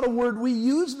 That's not a word we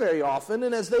use very often,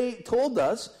 and as they told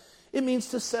us, it means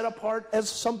to set apart as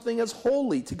something as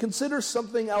holy, to consider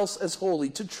something else as holy,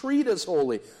 to treat as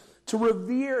holy, to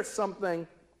revere something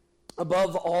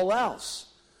above all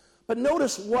else. But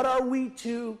notice, what are we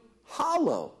to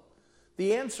hallow?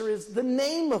 The answer is the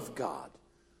name of God.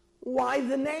 Why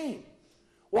the name?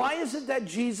 Why is it that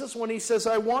Jesus, when he says,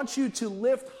 I want you to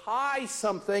lift high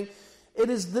something, it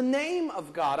is the name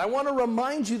of God? I want to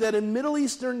remind you that in Middle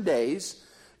Eastern days,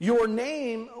 your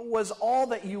name was all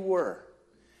that you were.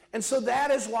 And so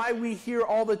that is why we hear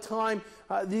all the time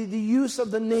the use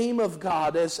of the name of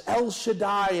God as El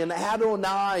Shaddai and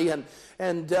Adonai,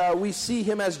 and we see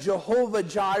him as Jehovah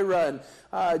Jireh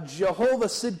and Jehovah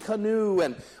Sidkenu,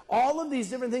 and all of these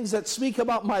different things that speak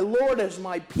about my Lord as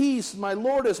my peace, my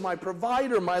Lord as my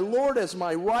provider, my Lord as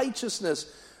my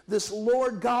righteousness, this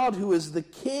Lord God who is the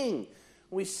King.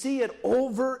 We see it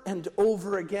over and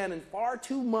over again, and far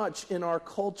too much in our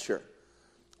culture.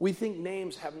 We think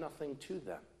names have nothing to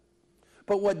them.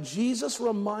 But what Jesus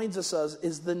reminds us of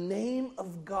is the name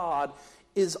of God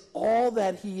is all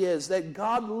that he is, that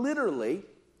God literally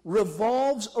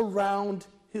revolves around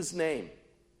his name.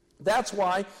 That's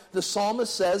why the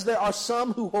psalmist says there are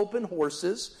some who hope in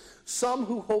horses, some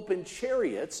who hope in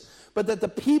chariots, but that the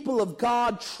people of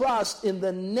God trust in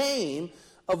the name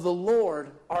of the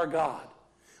Lord our God.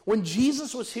 When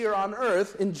Jesus was here on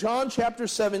earth, in John chapter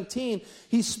 17,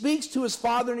 he speaks to his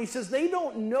Father and he says, they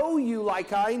don't know you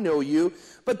like I know you,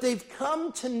 but they've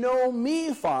come to know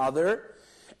me, Father,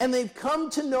 and they've come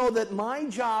to know that my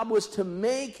job was to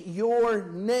make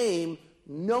your name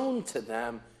known to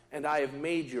them, and I have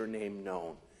made your name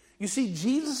known. You see,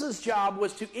 Jesus' job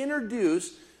was to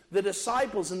introduce the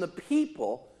disciples and the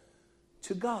people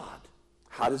to God.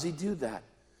 How does he do that?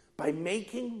 By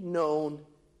making known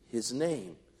his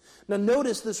name. Now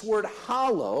notice this word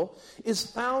hallow is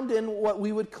found in what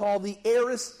we would call the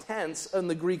aorist tense in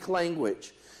the Greek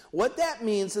language. What that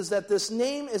means is that this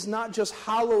name is not just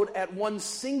hallowed at one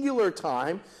singular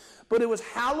time, but it was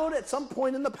hallowed at some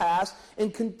point in the past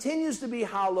and continues to be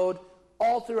hallowed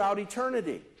all throughout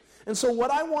eternity. And so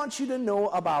what I want you to know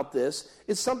about this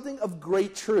is something of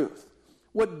great truth.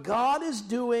 What God is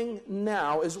doing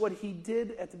now is what he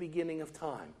did at the beginning of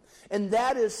time. And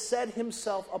that is set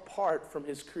himself apart from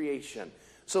his creation.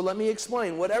 So let me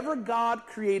explain. Whatever God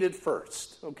created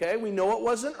first, okay? We know it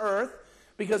wasn't earth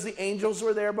because the angels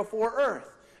were there before earth.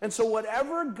 And so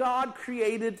whatever God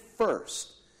created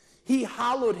first, he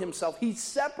hallowed himself. He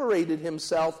separated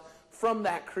himself from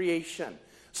that creation.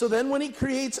 So then when he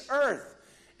creates earth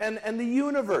and the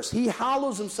universe, he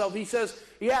hallows himself. He says,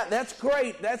 yeah, that's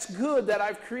great. That's good that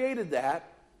I've created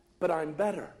that, but I'm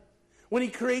better. When he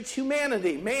creates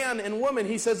humanity, man and woman,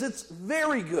 he says, it's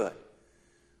very good.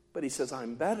 But he says,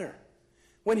 I'm better.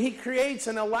 When he creates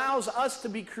and allows us to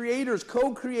be creators,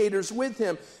 co-creators with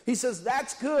him, he says,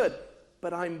 that's good,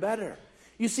 but I'm better.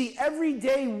 You see, every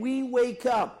day we wake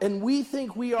up and we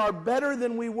think we are better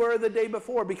than we were the day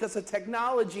before because of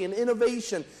technology and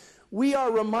innovation. We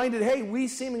are reminded, hey, we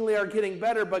seemingly are getting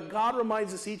better, but God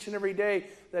reminds us each and every day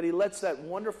that he lets that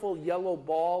wonderful yellow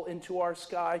ball into our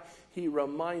sky. He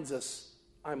reminds us,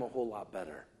 I'm a whole lot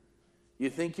better. You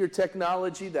think your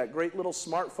technology, that great little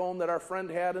smartphone that our friend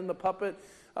had in the puppet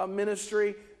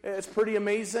ministry, is pretty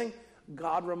amazing?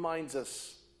 God reminds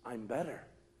us, I'm better.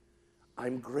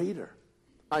 I'm greater.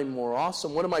 I'm more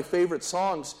awesome. One of my favorite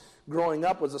songs growing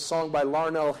up was a song by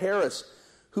Larnell Harris,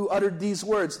 who uttered these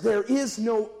words, there is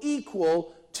no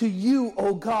equal to you,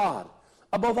 O God.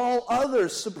 Above all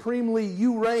others, supremely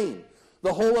you reign.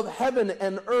 The whole of heaven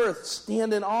and earth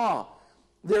stand in awe.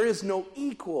 There is no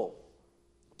equal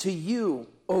to you,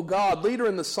 O God. Later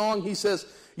in the song, he says,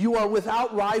 you are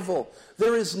without rival.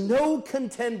 There is no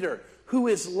contender who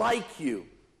is like you,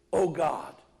 O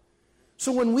God.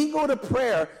 So when we go to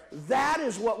prayer, that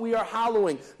is what we are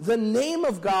hallowing, the name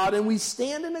of God, and we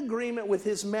stand in agreement with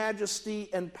his majesty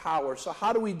and power. So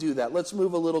how do we do that? Let's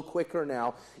move a little quicker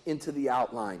now into the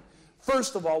outline.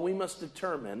 First of all, we must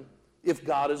determine if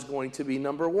God is going to be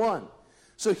number one.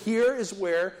 So here is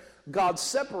where God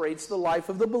separates the life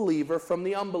of the believer from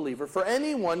the unbeliever. For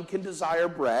anyone can desire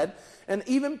bread, and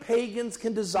even pagans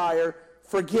can desire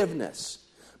forgiveness.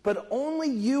 But only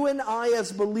you and I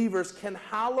as believers can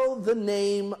hallow the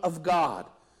name of God.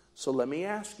 So let me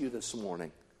ask you this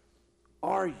morning,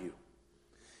 are you?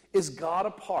 Is God a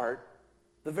part,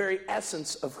 the very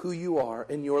essence of who you are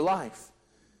in your life?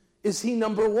 Is he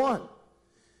number one?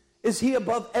 Is he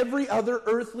above every other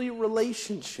earthly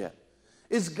relationship?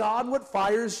 Is God what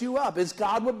fires you up? Is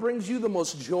God what brings you the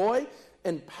most joy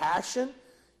and passion?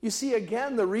 You see,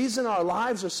 again, the reason our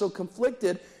lives are so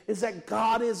conflicted is that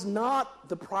God is not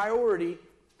the priority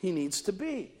he needs to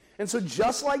be. And so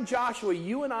just like Joshua,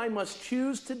 you and I must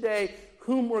choose today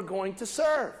whom we're going to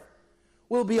serve.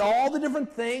 Will it be all the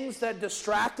different things that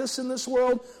distract us in this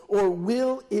world, or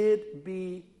will it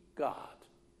be God?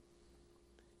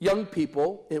 Young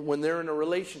people, when they're in a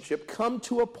relationship, come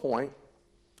to a point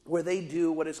where they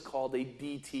do what is called a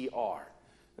DTR.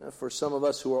 For some of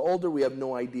us who are older, we have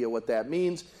no idea what that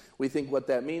means. We think what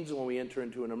that means when we enter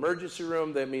into an emergency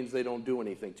room, that means they don't do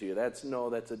anything to you. That's a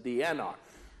DNR.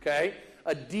 Okay?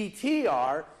 A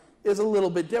DTR is a little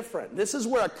bit different. This is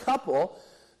where a couple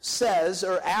says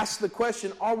or asks the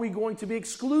question, are we going to be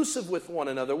exclusive with one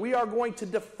another? We are going to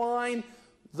define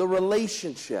the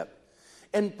relationship.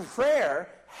 And prayer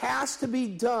has to be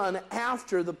done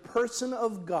after the person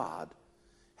of God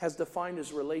has defined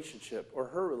his relationship or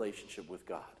her relationship with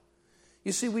God.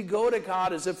 You see, we go to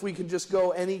God as if we can just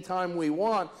go anytime we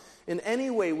want, in any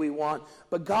way we want.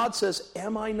 But God says,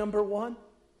 am I number one?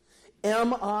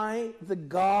 Am I the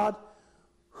God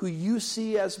who you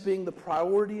see as being the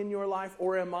priority in your life?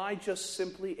 Or am I just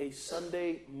simply a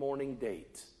Sunday morning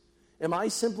date? Am I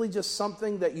simply just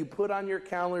something that you put on your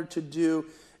calendar to do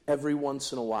every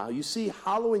once in a while? You see,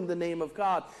 hallowing the name of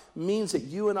God means that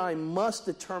you and I must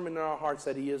determine in our hearts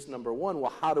that he is number one.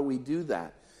 Well, how do we do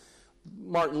that?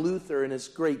 Martin Luther, in his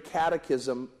great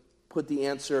catechism, put the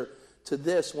answer to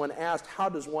this when asked, how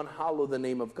does one hallow the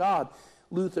name of God?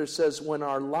 Luther says, when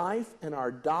our life and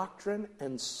our doctrine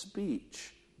and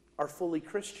speech are fully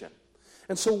Christian.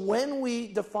 And so when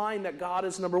we define that God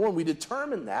is number one, we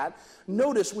determine that.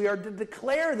 Notice we are to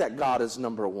declare that God is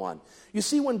number one. You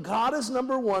see, when God is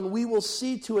number one, we will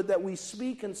see to it that we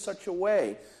speak in such a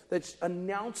way that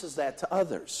announces that to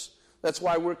others. That's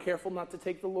why we're careful not to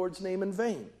take the Lord's name in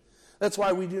vain. That's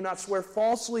why we do not swear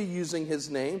falsely using his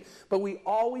name, but we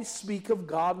always speak of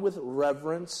God with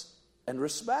reverence and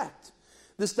respect.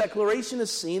 This declaration is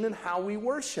seen in how we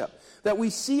worship. That we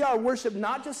see our worship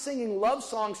not just singing love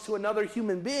songs to another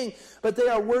human being, but they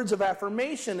are words of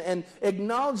affirmation and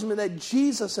acknowledgement that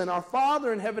Jesus and our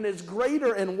Father in heaven is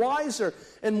greater and wiser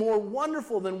and more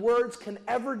wonderful than words can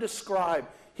ever describe.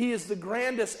 He is the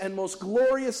grandest and most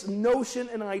glorious notion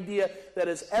and idea that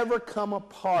has ever come a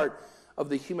part of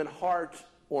the human heart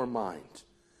or mind.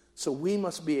 So we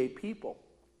must be a people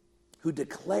who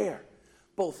declare,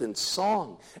 both in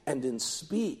song and in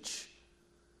speech,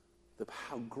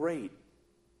 how great,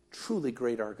 truly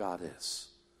great our God is.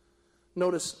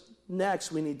 Notice,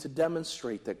 next we need to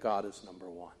demonstrate that God is number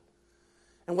one.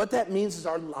 And what that means is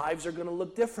our lives are going to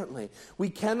look differently. We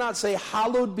cannot say,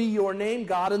 hallowed be your name,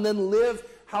 God, and then live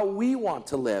how we want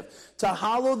to live. To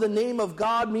hallow the name of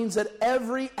God means that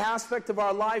every aspect of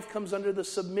our life comes under the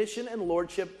submission and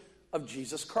lordship of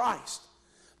Jesus Christ.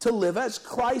 To live as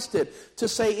Christ did. To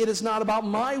say, it is not about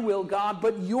my will, God,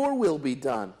 but your will be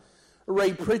done.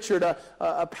 Ray Pritchard,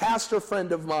 a pastor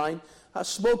friend of mine,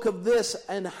 spoke of this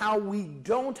and how we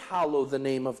don't hallow the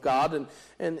name of God.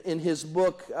 And in his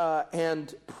book,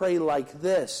 And Pray Like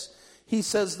This, he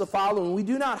says the following: we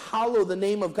do not hallow the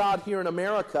name of God here in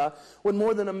America when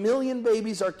more than 1 million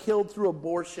babies are killed through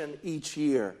abortion each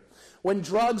year. When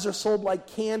drugs are sold like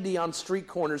candy on street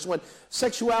corners, when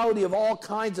sexuality of all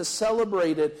kinds is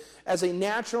celebrated as a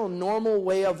natural, normal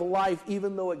way of life,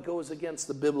 even though it goes against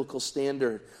the biblical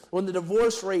standard. When the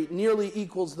divorce rate nearly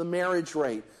equals the marriage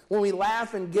rate. When we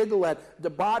laugh and giggle at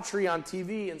debauchery on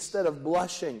TV instead of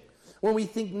blushing. When we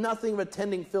think nothing of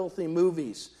attending filthy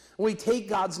movies. When we take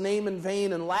God's name in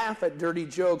vain and laugh at dirty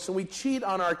jokes. When we cheat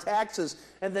on our taxes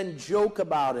and then joke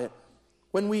about it.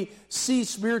 When we see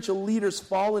spiritual leaders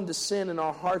fall into sin and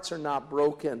our hearts are not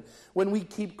broken. When we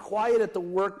keep quiet at the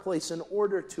workplace in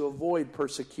order to avoid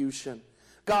persecution.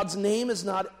 God's name is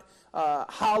not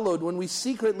hallowed when we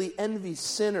secretly envy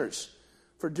sinners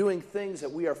for doing things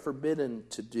that we are forbidden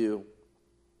to do.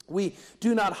 We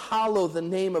do not hallow the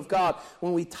name of God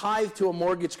when we tithe to a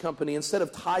mortgage company instead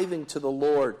of tithing to the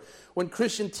Lord. When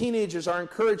Christian teenagers are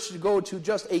encouraged to go to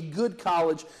just a good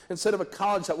college instead of a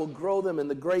college that will grow them in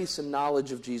the grace and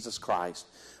knowledge of Jesus Christ.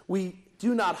 We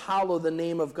do not hallow the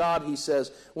name of God, he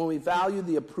says, when we value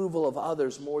the approval of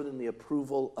others more than the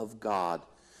approval of God.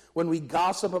 When we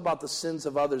gossip about the sins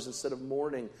of others instead of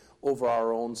mourning over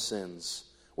our own sins.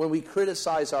 When we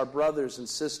criticize our brothers and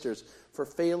sisters for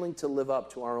failing to live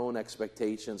up to our own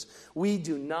expectations. We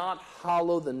do not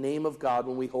hallow the name of God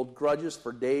when we hold grudges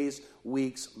for days,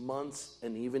 weeks, months,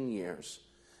 and even years.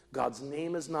 God's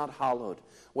name is not hallowed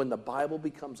when the Bible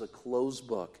becomes a closed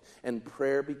book and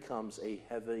prayer becomes a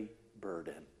heavy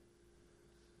burden.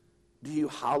 Do you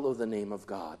hallow the name of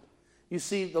God? You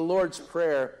see, the Lord's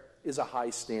Prayer is a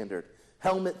high standard.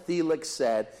 Helmut Thielich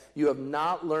said, "You have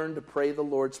not learned to pray the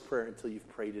Lord's Prayer until you've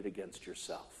prayed it against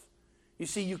yourself." You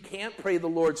see, you can't pray the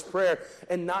Lord's Prayer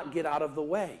and not get out of the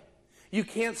way. You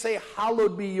can't say,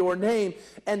 "Hallowed be your name,"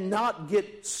 and not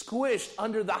get squished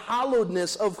under the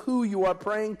hallowedness of who you are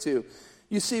praying to.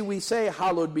 You see, we say,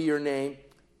 "Hallowed be your name,"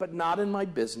 but not in my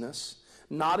business,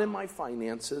 not in my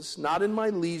finances, not in my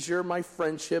leisure, my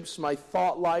friendships, my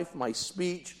thought life, my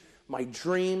speech, my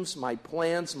dreams, my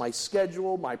plans, my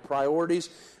schedule, my priorities.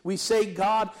 We say,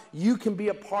 "God, you can be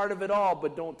a part of it all,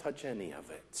 but don't touch any of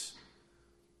it."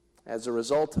 As a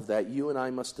result of that, you and I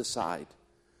must decide.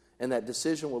 And that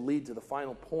decision will lead to the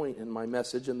final point in my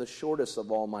message and the shortest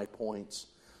of all my points.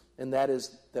 And that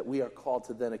is that we are called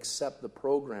to then accept the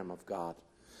program of God.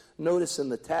 Notice in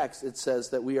the text it says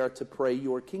that we are to pray,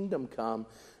 "Your kingdom come,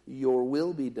 your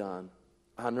will be done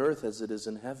on earth as it is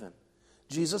in heaven."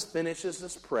 Jesus finishes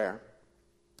this prayer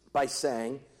by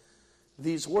saying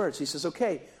these words. He says,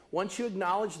 okay, once you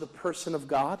acknowledge the person of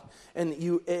God and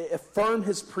you affirm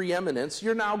his preeminence,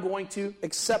 you're now going to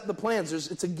accept the plans.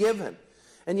 It's a given.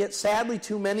 And yet, sadly,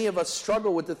 too many of us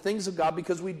struggle with the things of God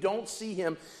because we don't see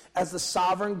him as the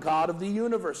sovereign God of the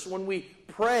universe. When we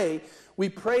pray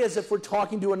as if we're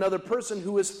talking to another person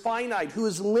who is finite, who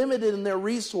is limited in their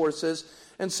resources.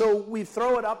 And so we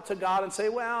throw it up to God and say,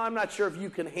 "Well, I'm not sure if you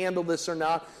can handle this or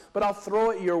not, but I'll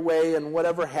throw it your way, and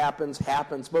whatever happens,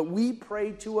 happens." But we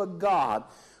pray to a God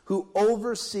who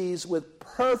oversees with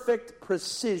perfect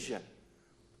precision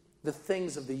the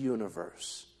things of the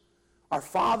universe. Our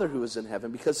Father who is in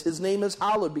heaven, because his name is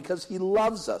hallowed, because he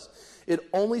loves us. It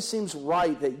only seems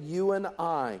right that you and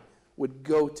I would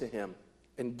go to him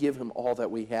and give him all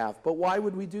that we have. But why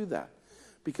would we do that?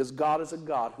 Because God is a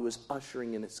God who is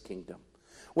ushering in his kingdom.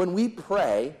 When we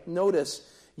pray, notice,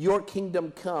 "Your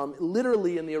kingdom come,"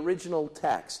 literally in the original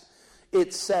text,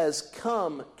 it says,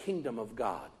 "Come, kingdom of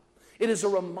God." It is a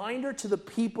reminder to the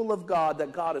people of God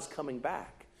that God is coming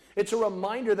back. It's a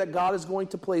reminder that God is going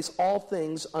to place all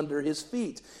things under his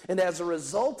feet. And as a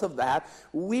result of that,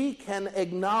 we can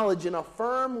acknowledge and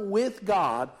affirm with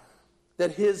God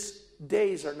that his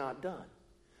days are not done,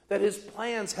 that his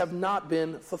plans have not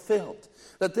been fulfilled,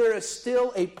 that there is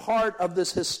still a part of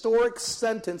this historic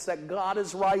sentence that God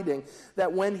is writing,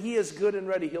 that when he is good and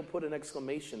ready, he'll put an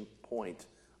exclamation point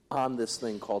on this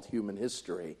thing called human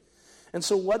history. And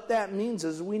so what that means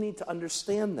is we need to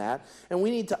understand that, and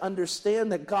we need to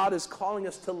understand that God is calling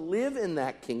us to live in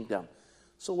that kingdom.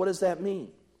 So what does that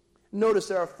mean? Notice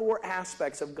there are 4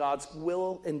 aspects of God's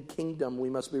will and kingdom we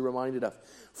must be reminded of.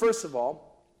 First of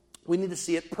all, we need to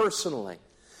see it personally.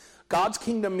 God's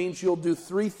kingdom means you'll do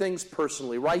 3 things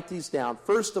personally. Write these down.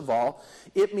 First of all,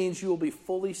 it means you will be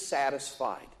fully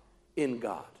satisfied in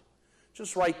God.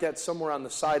 Just write that somewhere on the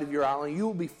side of your outline. You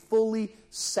will be fully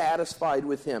satisfied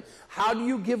with him. How do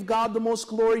you give God the most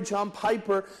glory? John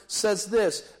Piper says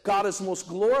this: God is most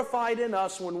glorified in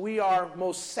us when we are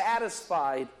most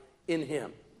satisfied in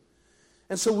him.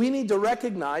 And so we need to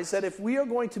recognize that if we are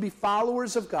going to be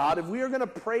followers of God, if we are going to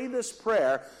pray this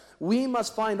prayer, we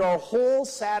must find our whole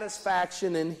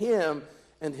satisfaction in him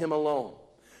and him alone.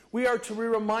 We are to be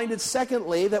reminded,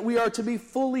 secondly, that we are to be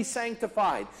fully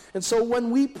sanctified. And so when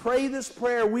we pray this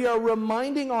prayer, we are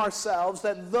reminding ourselves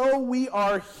that though we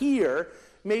are here,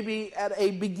 maybe at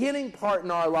a beginning part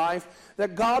in our life,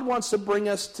 that God wants to bring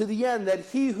us to the end, that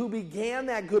he who began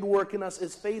that good work in us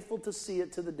is faithful to see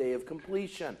it to the day of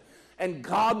completion. And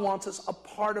God wants us a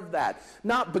part of that,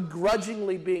 not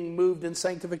begrudgingly being moved in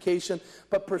sanctification,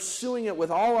 but pursuing it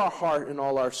with all our heart and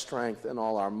all our strength and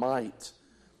all our might.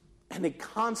 And a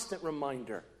constant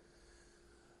reminder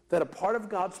that a part of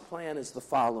God's plan is the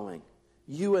following: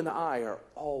 you and I are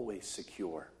always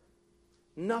secure.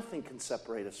 Nothing can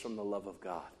separate us from the love of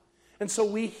God. And so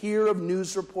we hear of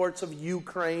news reports of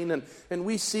Ukraine, and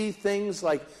we see things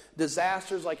like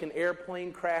disasters like an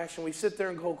airplane crash, and we sit there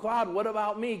and go, "God, what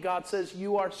about me?" God says,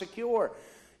 "You are secure.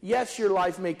 Yes, your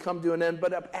life may come to an end,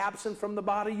 but absent from the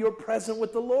body, you're present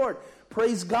with the Lord."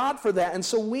 Praise God for that. And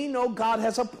so we know God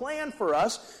has a plan for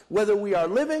us, whether we are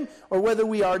living or whether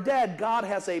we are dead. God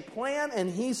has a plan, and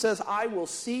he says, "I will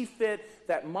see fit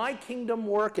that my kingdom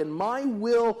work and my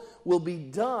will be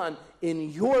done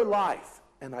in your life."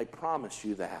 And I promise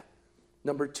you that.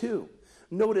 Number 2,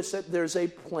 notice that there's a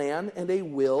plan and a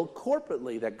will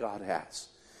corporately that God has.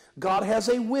 God has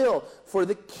a will for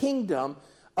the kingdom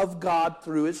of God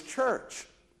through his church.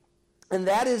 And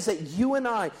that is that you and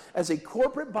I, as a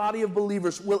corporate body of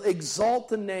believers, will exalt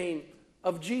the name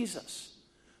of Jesus.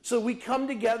 So we come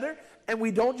together and we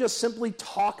don't just simply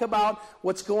talk about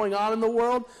what's going on in the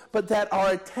world, but that our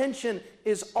attention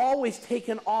is always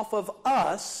taken off of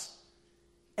us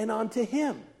and onto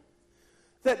him.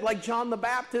 That like John the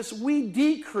Baptist, we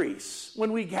decrease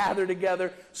when we gather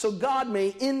together so God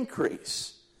may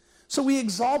increase. So we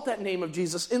exalt that name of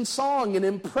Jesus in song and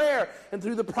in prayer and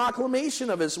through the proclamation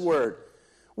of his word.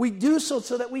 We do so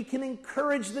that we can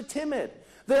encourage the timid.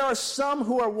 There are some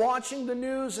who are watching the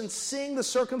news and seeing the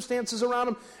circumstances around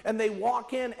them, and they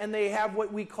walk in and they have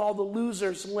what we call the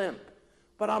loser's limp.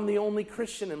 But I'm the only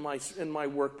Christian in my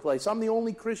workplace. I'm the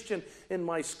only Christian in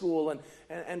my school.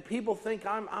 And people think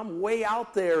I'm way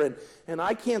out there and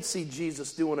I can't see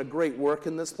Jesus doing a great work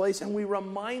in this place. And we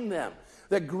remind them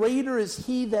that greater is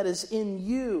he that is in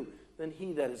you than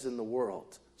he that is in the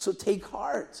world. So take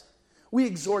heart. We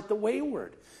exhort the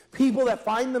wayward. People that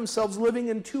find themselves living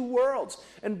in two worlds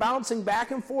and bouncing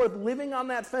back and forth, living on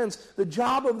that fence. The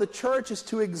job of the church is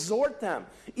to exhort them,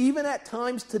 even at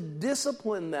times to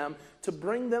discipline them, to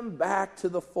bring them back to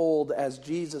the fold as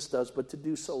Jesus does, but to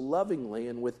do so lovingly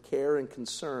and with care and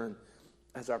concern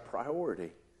as our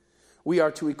priority. We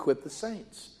are to equip the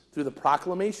saints through the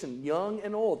proclamation, young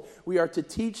and old. We are to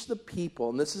teach the people,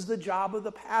 and this is the job of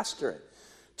the pastorate,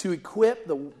 to equip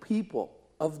the people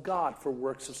of God for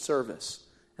works of service.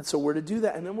 And so we're to do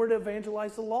that, and then we're to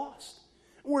evangelize the lost.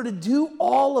 We're to do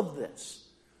all of this.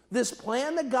 This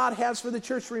plan that God has for the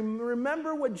church,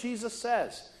 remember what Jesus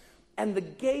says, and the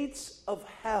gates of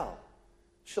hell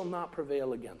shall not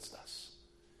prevail against us.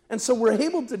 And so we're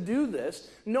able to do this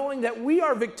knowing that we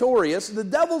are victorious, the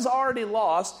devil's already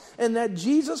lost, and that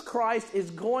Jesus Christ is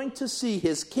going to see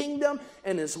his kingdom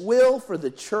and his will for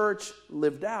the church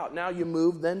lived out. Now you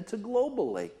move then to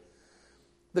globally.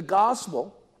 The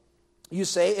gospel, you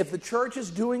say, if the church is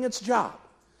doing its job,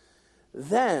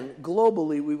 then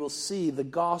globally we will see the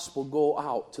gospel go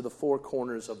out to the four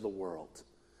corners of the world.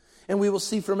 And we will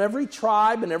see from every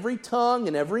tribe and every tongue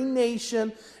and every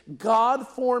nation, God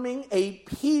forming a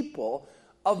people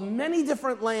of many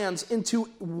different lands into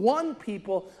one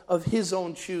people of his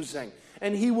own choosing.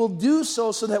 And he will do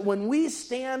so that when we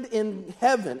stand in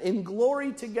heaven, in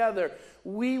glory together,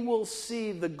 we will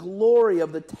see the glory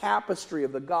of the tapestry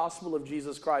of the gospel of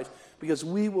Jesus Christ, because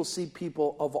we will see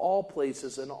people of all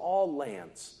places and all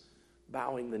lands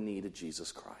bowing the knee to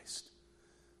Jesus Christ.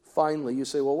 Finally, you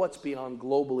say, well, what's beyond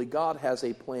globally? God has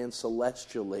a plan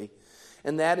celestially,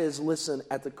 and that is, listen,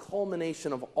 at the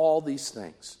culmination of all these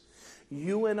things,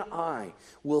 you and I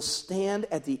will stand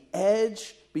at the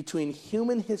edge between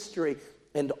human history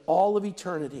and all of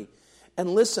eternity. And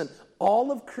listen,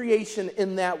 all of creation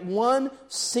in that one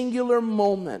singular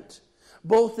moment,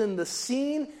 both in the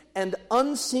seen and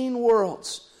unseen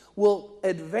worlds, will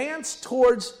advance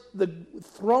towards the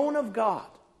throne of God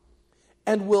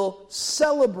and will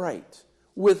celebrate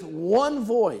with one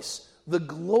voice the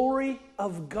glory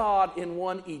of God in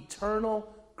one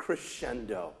eternal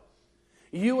crescendo.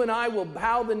 You and I will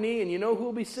bow the knee, and you know who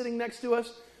will be sitting next to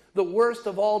us? The worst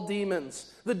of all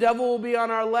demons. The devil will be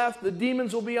on our left, the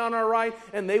demons will be on our right,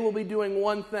 and they will be doing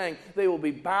one thing. They will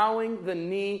be bowing the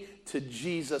knee to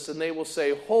Jesus, and they will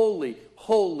say, holy,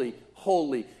 holy,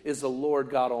 holy is the Lord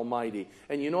God Almighty.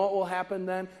 And you know what will happen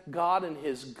then? God in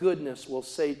his goodness will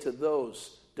say to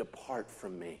those, depart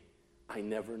from me, I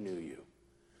never knew you.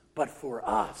 But for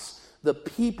us, the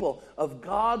people of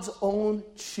God's own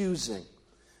choosing,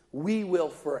 we will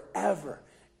forever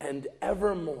and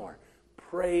evermore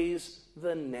praise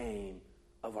the name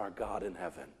of our God in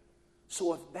heaven.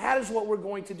 So if that is what we're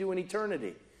going to do in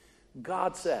eternity,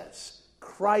 God says,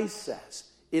 Christ says,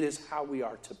 it is how we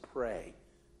are to pray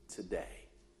today.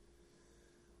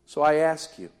 So I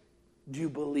ask you, do you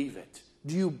believe it?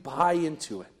 Do you buy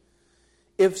into it?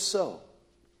 If so,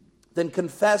 then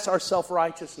confess our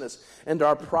self-righteousness and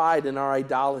our pride and our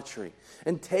idolatry,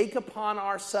 and take upon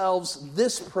ourselves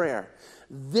this prayer,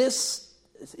 this,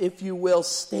 if you will,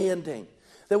 standing,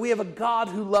 that we have a God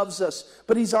who loves us,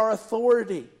 but he's our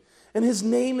authority, and his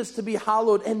name is to be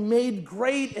hallowed and made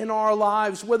great in our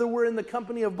lives, whether we're in the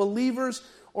company of believers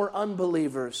or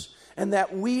unbelievers, and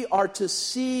that we are to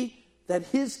see that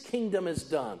his kingdom is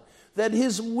done, that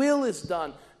his will is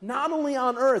done, not only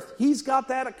on earth, he's got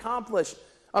that accomplished,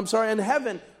 in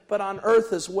heaven, but on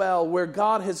earth as well, where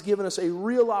God has given us a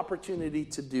real opportunity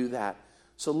to do that.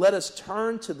 So let us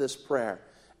turn to this prayer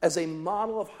as a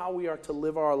model of how we are to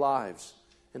live our lives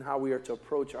and how we are to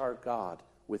approach our God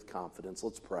with confidence.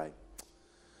 Let's pray.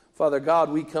 Father God,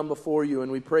 we come before you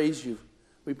and we praise you.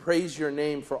 We praise your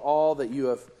name for all that you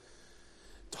have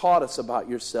taught us about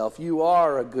yourself. You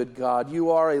are a good God.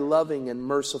 You are a loving and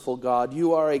merciful God.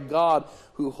 You are a God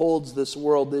who holds this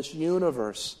world, this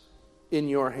universe, in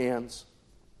your hands.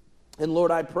 And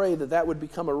Lord, I pray that that would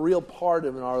become a real part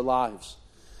of our lives,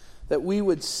 that we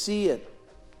would see it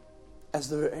as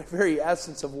the very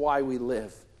essence of why we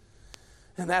live.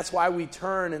 And that's why we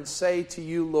turn and say to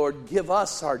you, Lord, give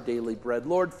us our daily bread.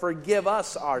 Lord, forgive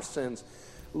us our sins.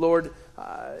 Lord,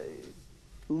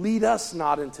 lead us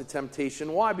not into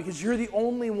temptation. Why? Because you're the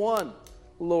only one,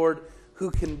 Lord, who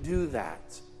can do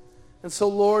that. And so,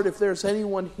 Lord, if there's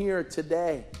anyone here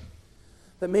today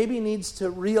that maybe needs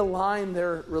to realign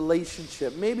their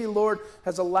relationship, maybe, Lord,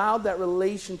 has allowed that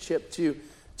relationship to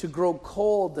grow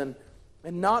cold and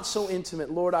not so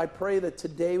intimate, Lord, I pray that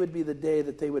today would be the day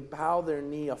that they would bow their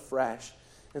knee afresh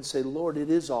and say, Lord, it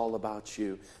is all about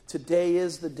you. Today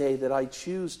is the day that I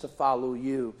choose to follow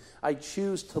you. I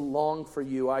choose to long for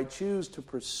you. I choose to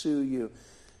pursue you.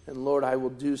 And Lord, I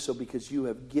will do so because you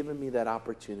have given me that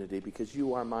opportunity, because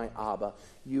you are my Abba.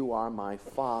 You are my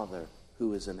Father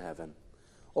who is in heaven.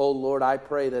 Oh, Lord, I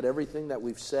pray that everything that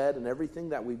we've said and everything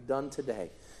that we've done today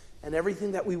and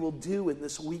everything that we will do in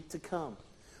this week to come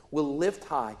will lift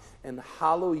high and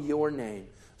hallow your name,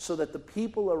 so that the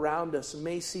people around us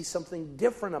may see something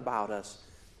different about us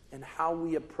and how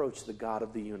we approach the God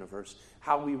of the universe,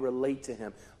 how we relate to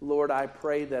him. Lord, I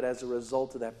pray that as a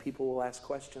result of that, people will ask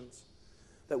questions,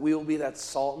 that we will be that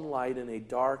salt and light in a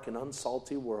dark and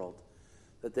unsalty world,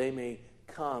 that they may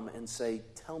come and say,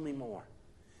 tell me more.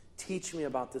 Teach me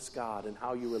about this God and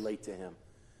how you relate to him.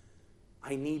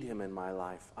 I need him in my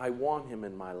life. I want him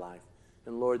in my life.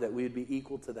 And Lord, that we would be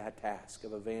equal to that task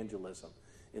of evangelism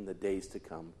in the days to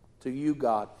come. To you,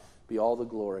 God, be all the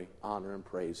glory, honor, and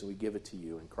praise. And we give it to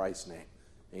you in Christ's name.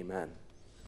 Amen.